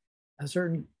taking a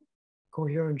certain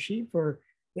coherent sheaf or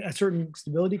a certain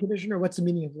stability condition, or what's the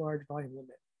meaning of large volume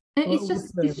limit?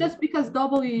 It's just because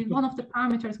W, one of the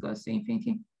parameters, goes to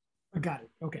infinity. I got it.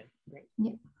 Okay, great.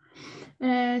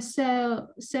 Yeah. So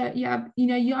yeah,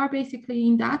 you are basically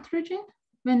in that region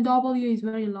when W is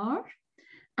very large.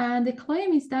 And the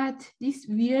claim is that this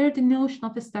weird notion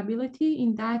of stability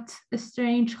in that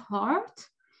strange heart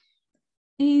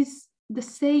is the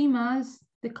same as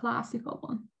the classical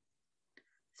one.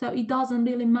 So it doesn't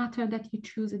really matter that you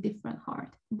choose a different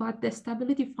heart, but the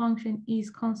stability function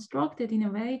is constructed in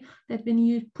a way that when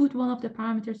you put one of the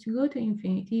parameters to go to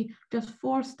infinity, just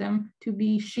force them to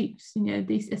be sheaves,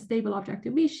 this stable object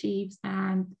to be sheaves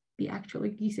and be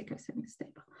actually Giesecker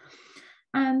semi-stable.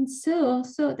 And so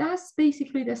that's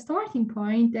basically the starting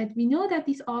point, that we know that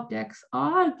these objects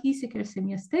are Giesecker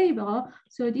semi-stable.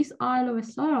 So this I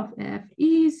lowest R of F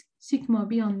is sigma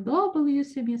beyond W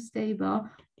semi-stable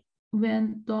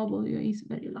when W is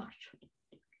very large.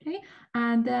 Okay,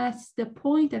 and that's the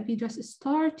point that we just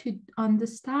start to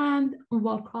understand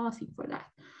while crossing for that.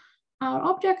 Our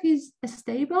object is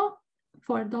stable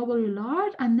for W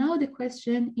large, and now the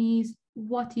question is,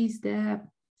 what is the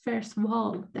first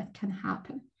wall that can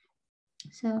happen?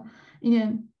 So,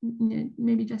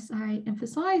 maybe just I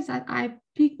emphasize that I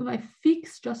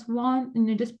fix just one,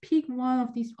 just pick one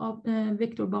of these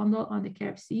vector bundle on the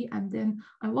curve C, and then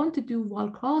I want to do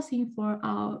wall crossing for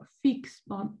our fixed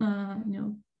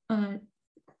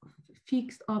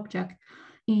fixed object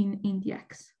in the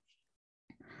X.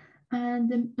 And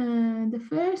the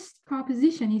first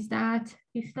proposition is that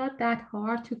it's not that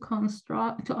hard to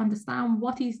construct, to understand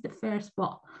what is the first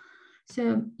wall.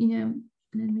 So,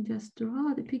 let me just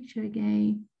draw the picture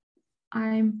again.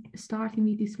 I'm starting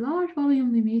with this large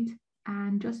volume limit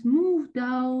and just move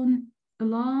down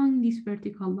along this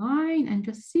vertical line and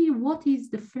just see what is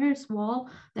the first wall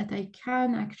that I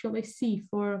can actually see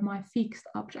for my fixed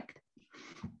object.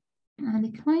 And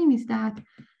the claim is that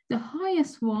the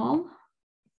highest wall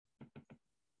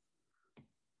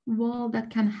that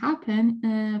can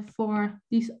happen for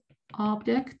this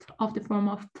object of the form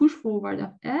of push forward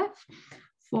of F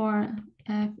for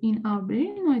F in our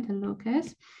Brill-Noether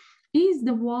locus is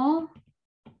the wall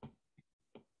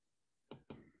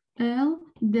L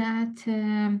that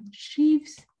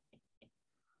sheaves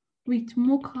with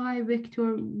loci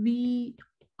vector we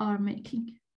are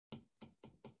making.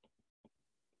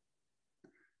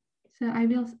 So I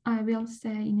will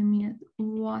say in a minute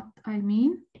what I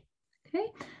mean. Okay,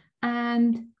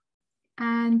 and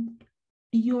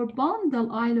your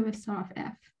bundle I lowest R of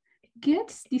F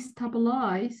gets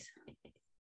destabilized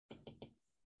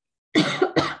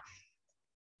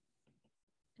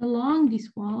along this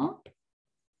wall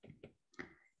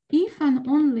if and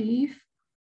only if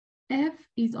F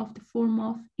is of the form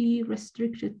of E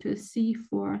restricted to C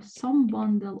for some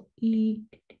bundle E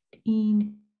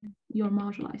in your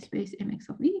moduli space Mx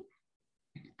of E,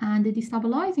 and the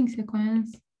destabilizing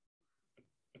sequence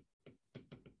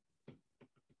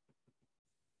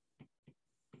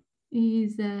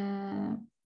is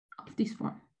of this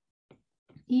form: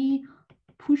 E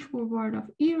push forward of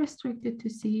E restricted to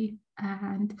C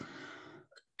and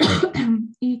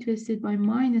E twisted by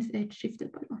minus H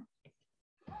shifted by 1.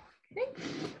 Okay.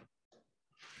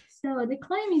 So the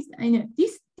claim is,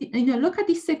 this, look at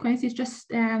this sequence. It's just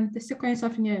the sequence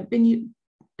of, when you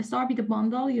start with the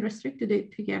bundle, you restricted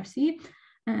it to GFC,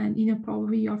 and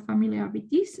probably you're familiar with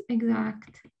this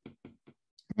exact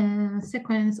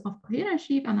sequence of coherent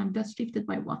shift, and I'm just shifted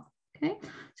by 1. Okay,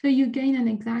 so you gain an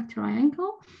exact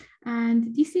triangle,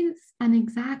 and this is an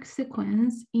exact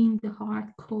sequence in the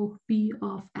hard code B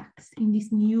of X in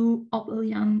this new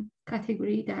abelian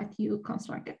category that you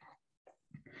constructed.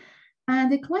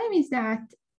 And the claim is that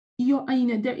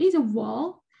there is a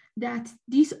wall that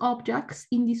these objects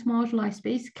in this moduli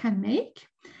space can make,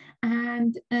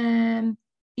 and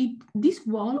this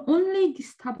wall only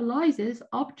destabilizes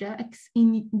objects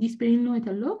in this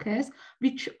Brill-Noether locus,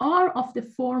 which are of the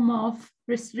form of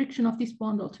restriction of this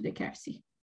bundle to the curve C.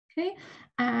 Okay,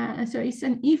 so it's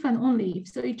an if and only if.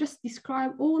 So it just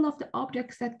describes all of the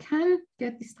objects that can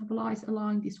get destabilized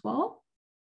along this wall.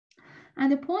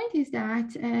 And the point is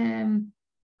that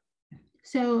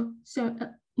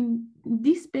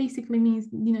this basically means,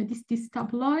 this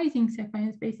destabilizing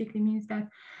sequence basically means that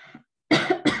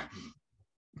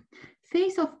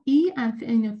face of E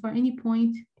and for any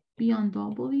point beyond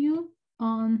W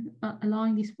on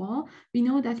along this wall, we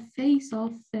know that face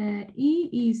of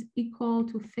E is equal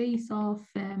to face of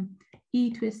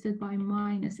E twisted by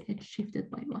minus H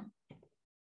shifted by 1.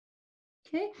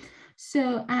 Okay,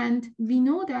 so, and we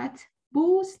know that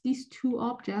both these two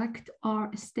objects are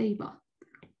stable,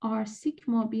 are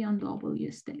sigma beyond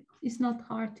W stable. It's not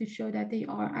hard to show that they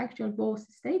are actually both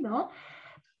stable.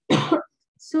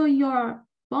 So your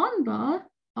bundle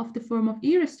of the form of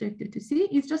E restricted to C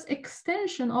is just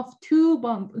extension of two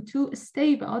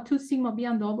sigma B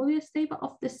and W stable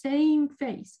of the same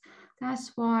phase.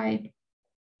 That's why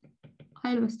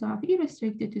I love star of E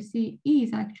restricted to C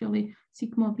is actually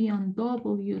sigma B and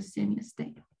W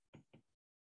semi-stable.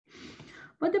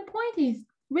 But the point is,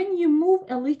 when you move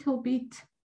a little bit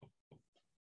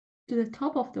to the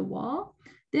top of the wall,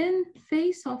 then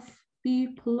phase of B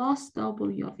plus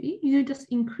W of E, you just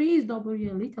increase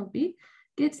W a little bit,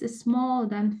 gets smaller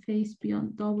than phase B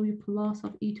on W plus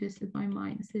of E twisted by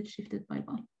minus, it's shifted by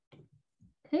 1.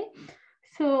 Okay,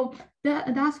 so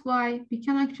that's why we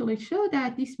can actually show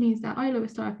that this means that I love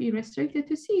star of E restricted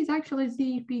to C is actually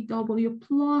ZBW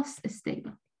plus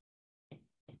stable.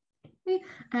 Okay,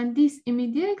 and this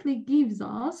immediately gives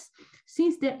us,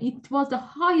 since it was the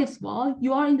highest wall,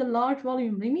 you are in the large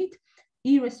volume limit,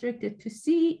 E restricted to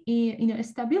C,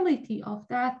 stability of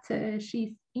that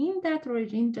sheaf in that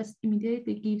origin just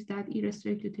immediately gives that E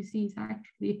restricted to C is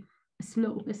actually a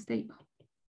slope, stable.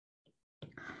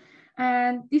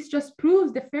 And this just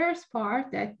proves the first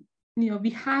part that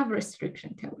we have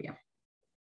restriction theorem.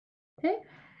 Okay,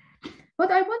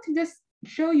 but I want to just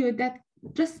show you that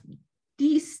just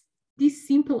this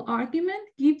simple argument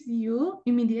gives you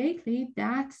immediately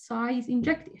that psi is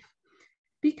injective,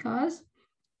 because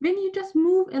when you just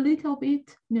move a little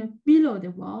bit below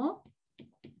the wall,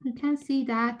 you can see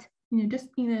that just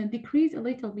decrease a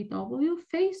little bit W,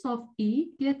 face of E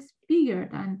gets bigger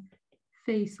than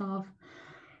face of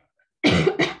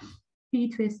P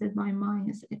twisted by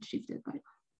minus H shifted by 1.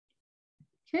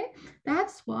 Okay,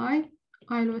 that's why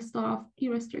I love star of E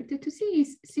restricted to C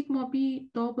is sigma B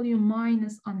W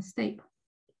minus unstable.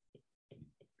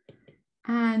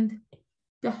 And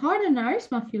the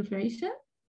Harder-Narisman filtration,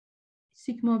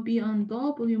 sigma B on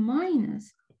W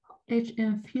minus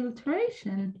HM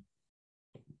filtration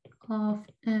of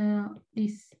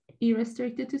this E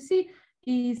restricted to C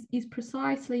is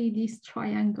precisely this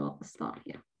triangle star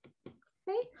here.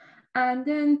 Okay, and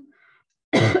then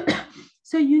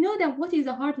so you know that what is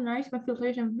a Harder-Narisman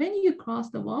filtration? When you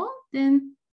cross the wall,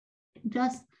 then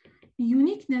just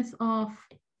uniqueness of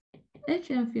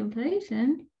HM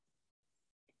filtration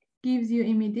gives you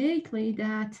immediately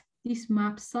that this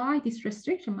map psi, this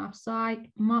restriction map psi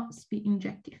must be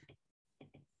injective.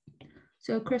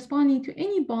 So corresponding to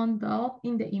any bundle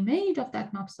in the image of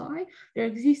that map psi, there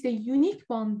exists a unique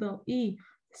bundle E,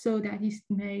 so that this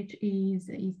image is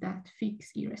that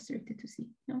fixed E restricted to C.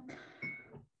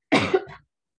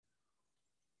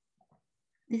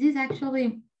 This is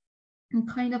actually a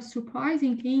kind of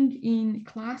surprising thing in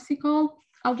classical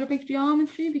algebraic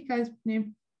geometry, because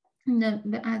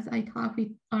as I talked with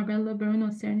Arbella, Bruno,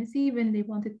 Cernesi, when they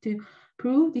wanted to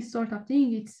prove this sort of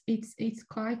thing, it's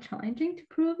quite challenging to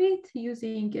prove it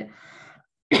using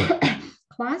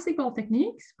classical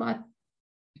techniques. But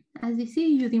as you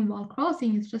see, using wall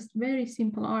crossing, it's just very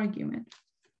simple argument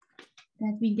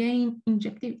that we gain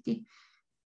injectivity.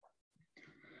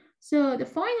 So the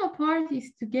final part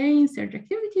is to gain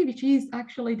surjectivity, which is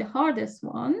actually the hardest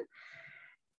one.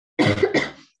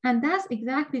 And that's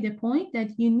exactly the point,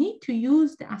 that you need to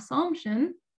use the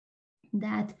assumption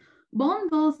that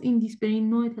bundles in this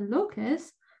Brill-Noether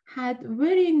locus had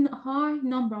very high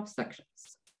number of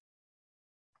sections.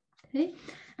 Okay,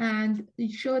 and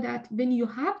it shows that when you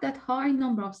have that high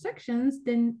number of sections,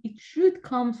 then it should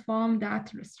come from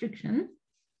that restriction.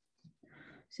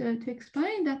 So to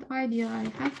explain that idea, I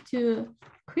have to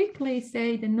quickly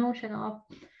say the notion of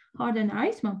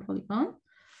Harder-Narisman polygon.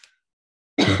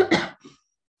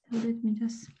 So let me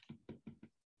just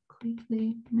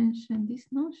quickly mention this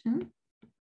notion.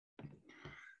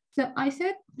 So I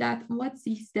said that what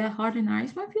is the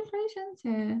Harder-Narisman filtration?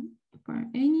 So for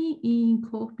any E in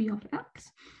co B of X,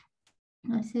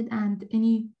 I said, and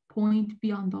any point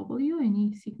B on W,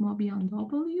 any sigma B on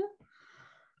W,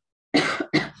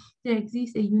 there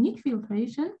exists a unique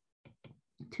filtration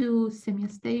to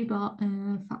semi-stable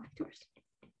factors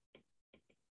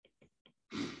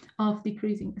of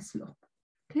decreasing slope.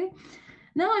 Okay,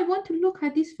 now I want to look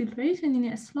at this filtration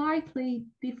in a slightly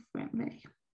different way.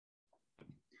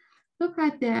 Look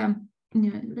at the,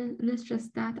 let's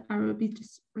just that arrow be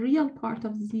just real part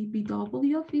of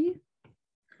ZBW of E.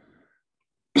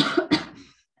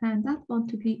 And that one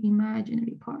to be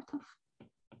imaginary part of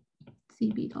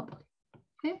ZBW.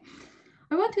 Okay,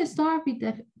 I want to start with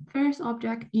the first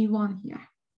object E1 here.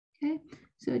 Okay,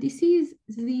 so this is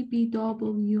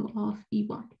ZBW of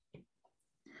E1.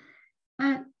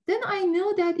 And then I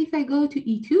know that if I go to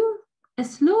E2, a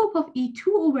slope of E2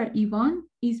 over E1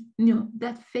 is,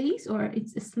 that phase, or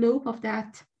it's a slope of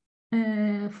that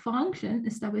function,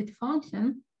 a stability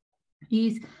function,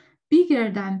 is bigger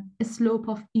than a slope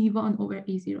of E1 over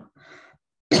E0.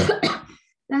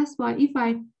 That's why if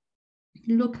I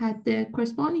look at the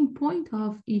corresponding point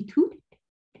of E2,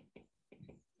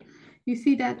 you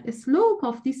see that a slope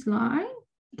of this line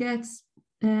gets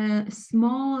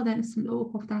smaller than the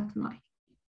slope of that line,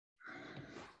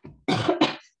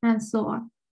 and so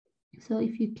on. So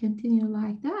if you continue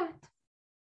like that,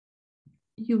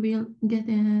 you will get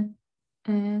a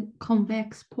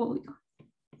convex polygon.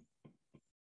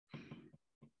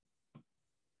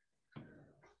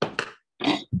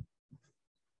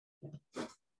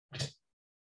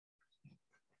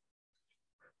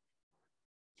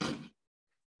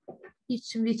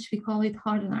 Which we call it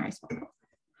hardenized polygon.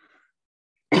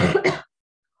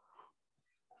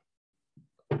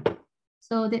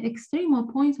 So the extremal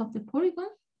points of the polygon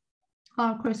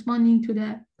are corresponding to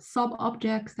the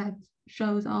sub-objects that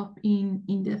shows up in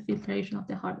the filtration of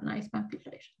the hardenized band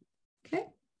filtration. Okay,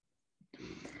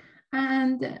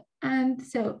 and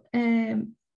so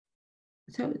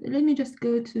let me just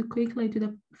go quickly to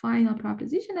the final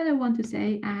proposition that I want to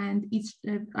say, and it's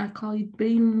I call it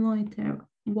Brill-Noether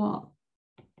wall.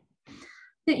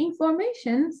 The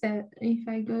information, so if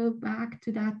I go back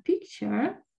to that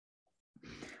picture,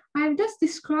 I've just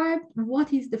described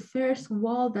what is the first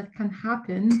wall that can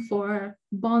happen for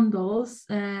bundles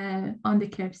on the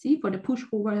curve C, for the push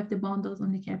forward of the bundles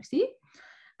on the curve C.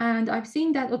 And I've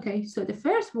seen that, okay, so the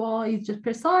first wall is just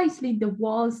precisely the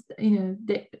walls,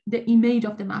 the image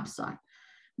of the map side.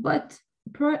 But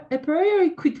a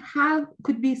priori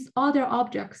could be other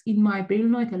objects in my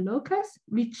Brill-Noether locus,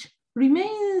 which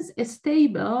remains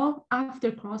stable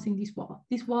after crossing this wall.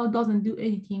 This wall doesn't do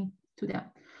anything to them.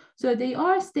 So they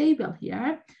are stable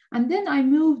here, and then I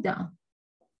move down.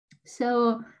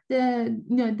 So the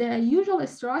usual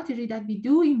strategy that we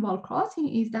do in wall crossing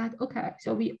is that, okay,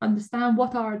 so we understand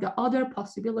what are the other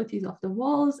possibilities of the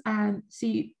walls and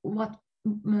see what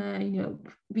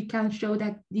we can show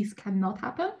that this cannot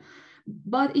happen.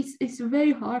 But it's a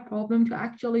very hard problem to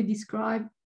actually describe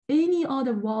any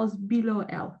other walls below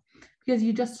L, because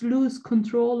you just lose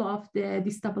control of the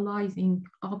destabilizing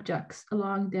objects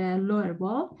along the lower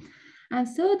wall. And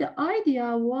so the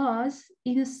idea was,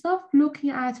 instead of looking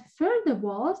at further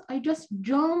walls, I just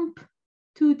jump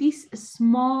to this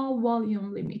small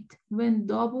volume limit when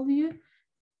W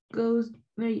goes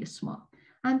very small.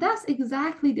 And that's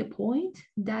exactly the point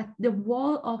that the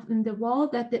wall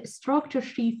that the structure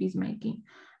sheaf is making.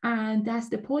 And that's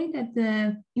the point that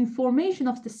the information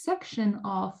of the section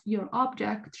of your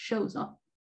object shows up.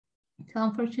 So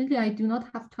unfortunately, I do not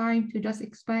have time to just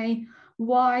explain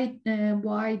why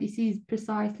this is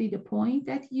precisely the point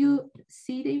that you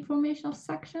see the information of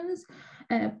sections.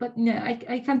 But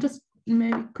I can just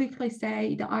maybe quickly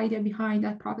say the idea behind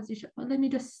that proposition. But let me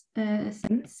just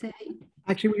say.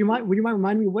 Actually, would you mind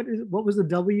reminding me what was the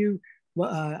W?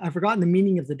 I've forgotten the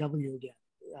meaning of the W again.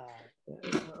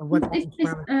 Let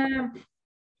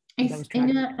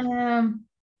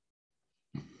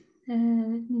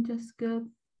me just go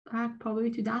back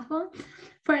probably to that one.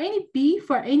 For any B,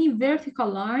 for any vertical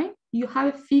line, you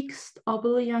have a fixed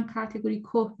abelian category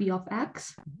code B of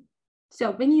X.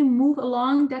 So when you move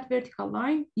along that vertical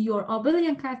line, your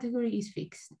abelian category is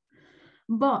fixed.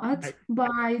 But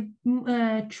by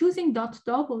choosing W,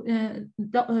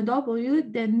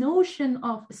 the notion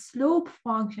of slope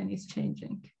function is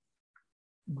changing.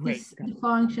 Great. The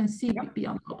function C would be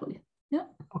on W. Yeah.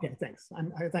 Okay, thanks.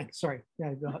 Thanks. Sorry.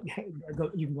 Yeah,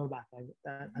 you can go back.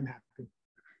 I'm happy.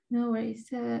 No worries.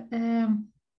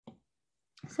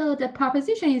 So the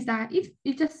proposition is that if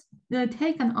you just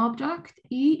take an object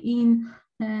E in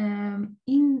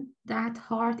that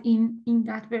heart in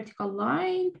that vertical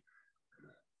line,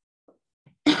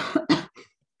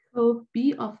 code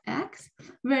B of X,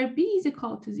 where B is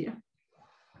equal to 0.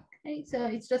 Okay, so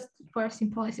it's just for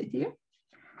simplicity.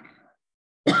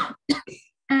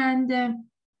 And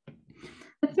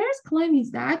the first claim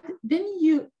is that when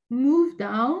you move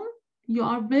down, you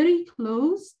are very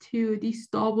close to this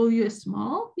W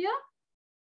small, yeah?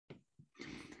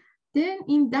 Then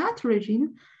in that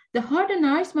region, the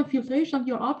hardenized filtration of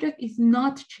your object is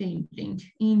not changing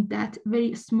in that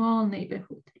very small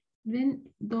neighborhood. When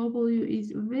W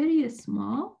is very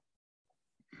small,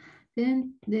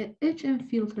 then the HM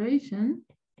filtration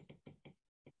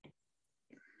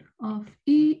of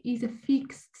E is a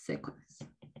fixed sequence.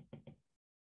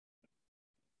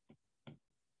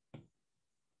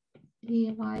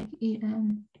 E like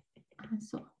EM and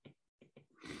so on.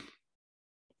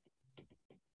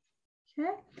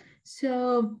 Okay,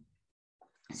 so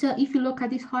So if you look at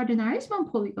this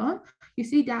Harder-Narisman polygon, you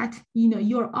see that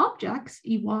your objects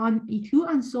E1, E2,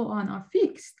 and so on are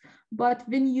fixed. But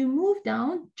when you move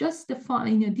down, just the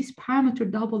this parameter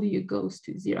W goes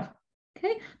to 0.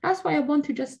 Okay, that's why I want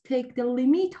to just take the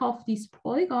limit of this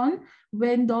polygon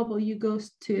when W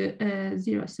goes to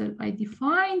 0. So I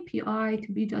define Pi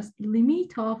to be just the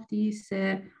limit of this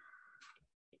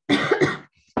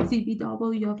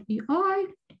ZBW of EI,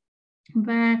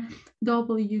 where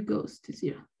W goes to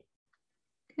 0.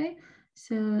 Okay,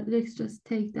 so let's just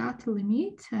take that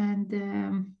limit, and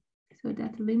so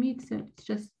that limit, so it's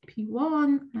just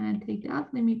P1, and take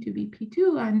that limit to be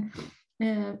P2, and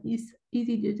it's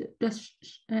easy to just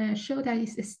show that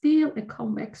it's still a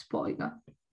convex polygon.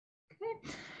 Okay,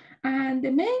 and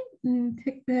the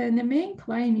main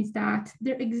claim is that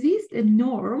there exists a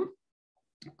norm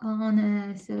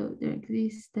on so there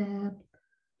exists a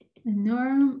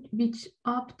norm which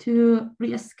up to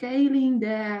rescaling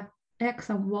the X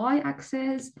and Y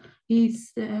axis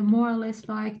is more or less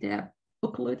like the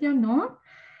Euclidean norm,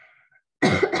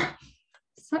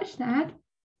 such that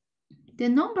the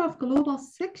number of global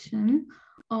sections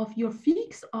of your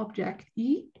fixed object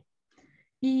E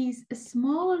is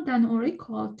smaller than or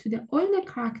equal to the Euler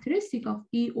characteristic of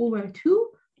E over 2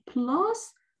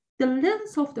 plus the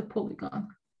length of the polygon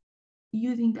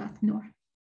using that norm.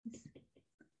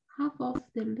 Half of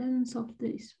the length of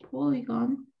this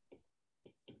polygon,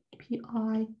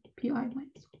 Pi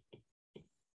minus.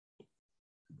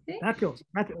 Okay.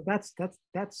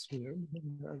 That's weird.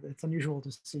 It's unusual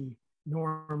to see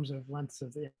norms of lengths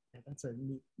of the. That's a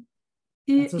neat.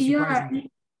 That's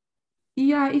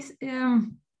yeah. It's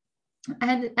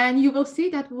and you will see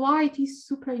that why it is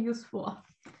super useful.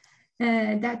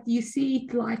 That you see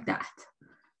it like that.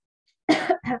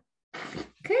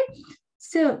 Okay.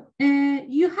 So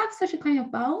you have such a kind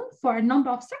of bound for a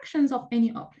number of sections of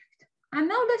any object. And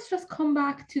now let's just come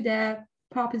back to the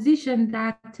proposition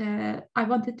that I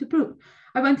wanted to prove.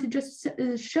 I want to just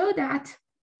show that.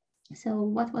 So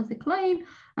what was the claim?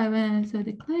 So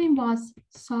the claim was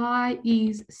psi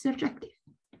is surjective.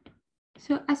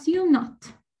 So assume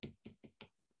not.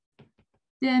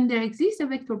 Then there exists a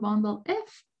vector bundle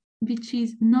F, which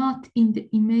is not in the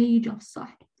image of psi.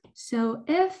 So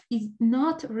F is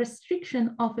not a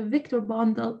restriction of a vector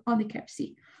bundle on the curve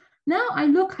C. Now I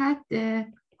look at the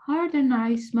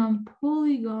Harder-Narisman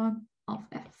polygon of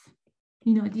F.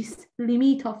 This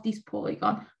limit of this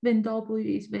polygon when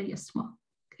W is very small.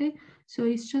 Okay, so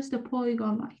it's just a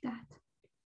polygon like that.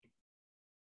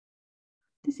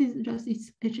 This is just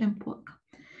its HM polygon.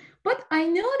 But I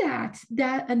know that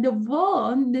the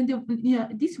wall,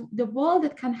 the wall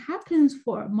that can happen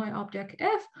for my object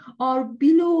F are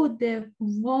below the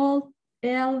wall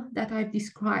L that I've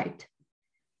described.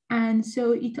 And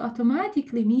so it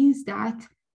automatically means that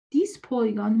this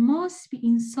polygon must be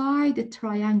inside the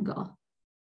triangle.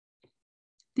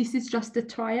 This is just the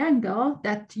triangle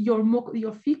that your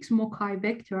fixed Mokai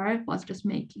vector was just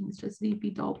making. It's just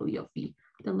ZBW of V,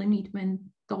 the limit when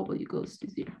W goes to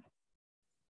 0.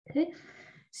 Okay,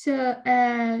 so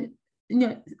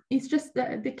it's just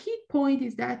the key point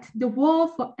is that the wall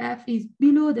for F is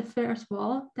below the first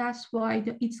wall. That's why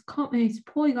its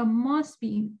polygon must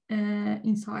be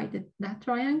inside that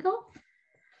triangle.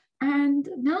 And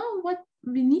now what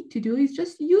we need to do is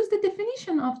just use the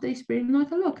definition of this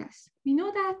Brill-Noether locus. We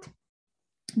know that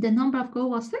the number of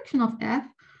global sections of F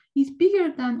is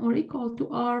bigger than or equal to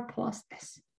R plus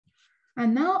S.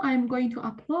 And now I'm going to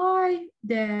apply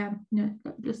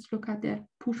just look at the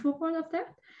push forward of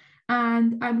that.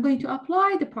 And I'm going to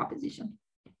apply the proposition,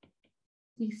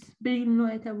 this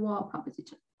Brill-Noether wall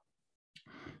proposition.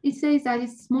 It says that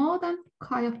it's smaller than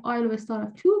chi of I log star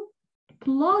of 2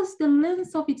 plus the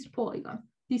length of its polygon,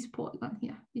 this polygon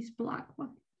here, this black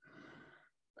one,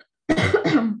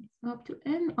 up to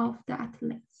n of that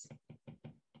length.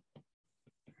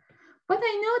 But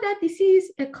I know that this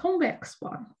is a convex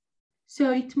one.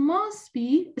 So it must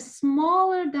be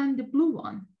smaller than the blue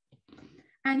one.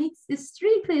 And it's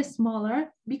strictly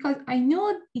smaller because I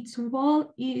know its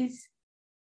wall is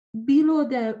below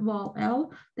the wall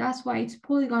L. That's why its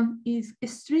polygon is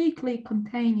strictly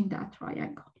contained in that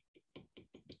triangle.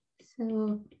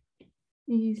 So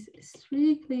is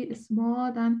strictly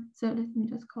smaller than, so let me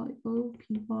just call it O,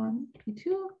 P1,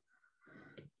 P2.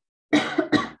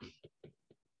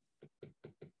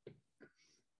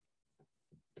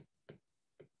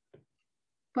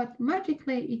 But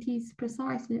magically, it is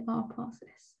precisely our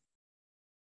process.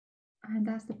 And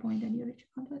that's the point that you reach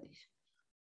contradiction.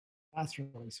 That's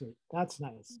really sweet. That's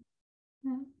nice.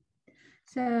 Yeah.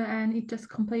 So, and it just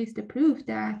completes the proof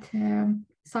that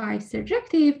psi is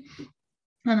surjective.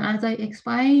 And as I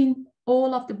explained,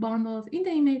 all of the bundles in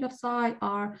the image of psi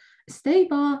are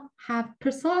stable, have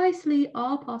precisely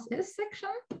opposite section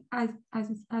as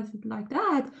like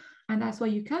that, and that's why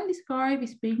you can describe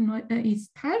its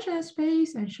tangent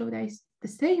space and show that it's the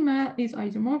same is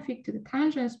isomorphic to the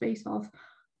tangent space of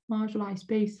moduli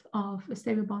space of a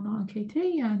stable bundle on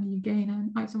K3, and you gain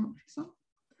an isomorphism.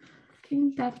 I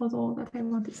think that was all that I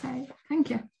want to say.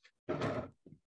 Thank you.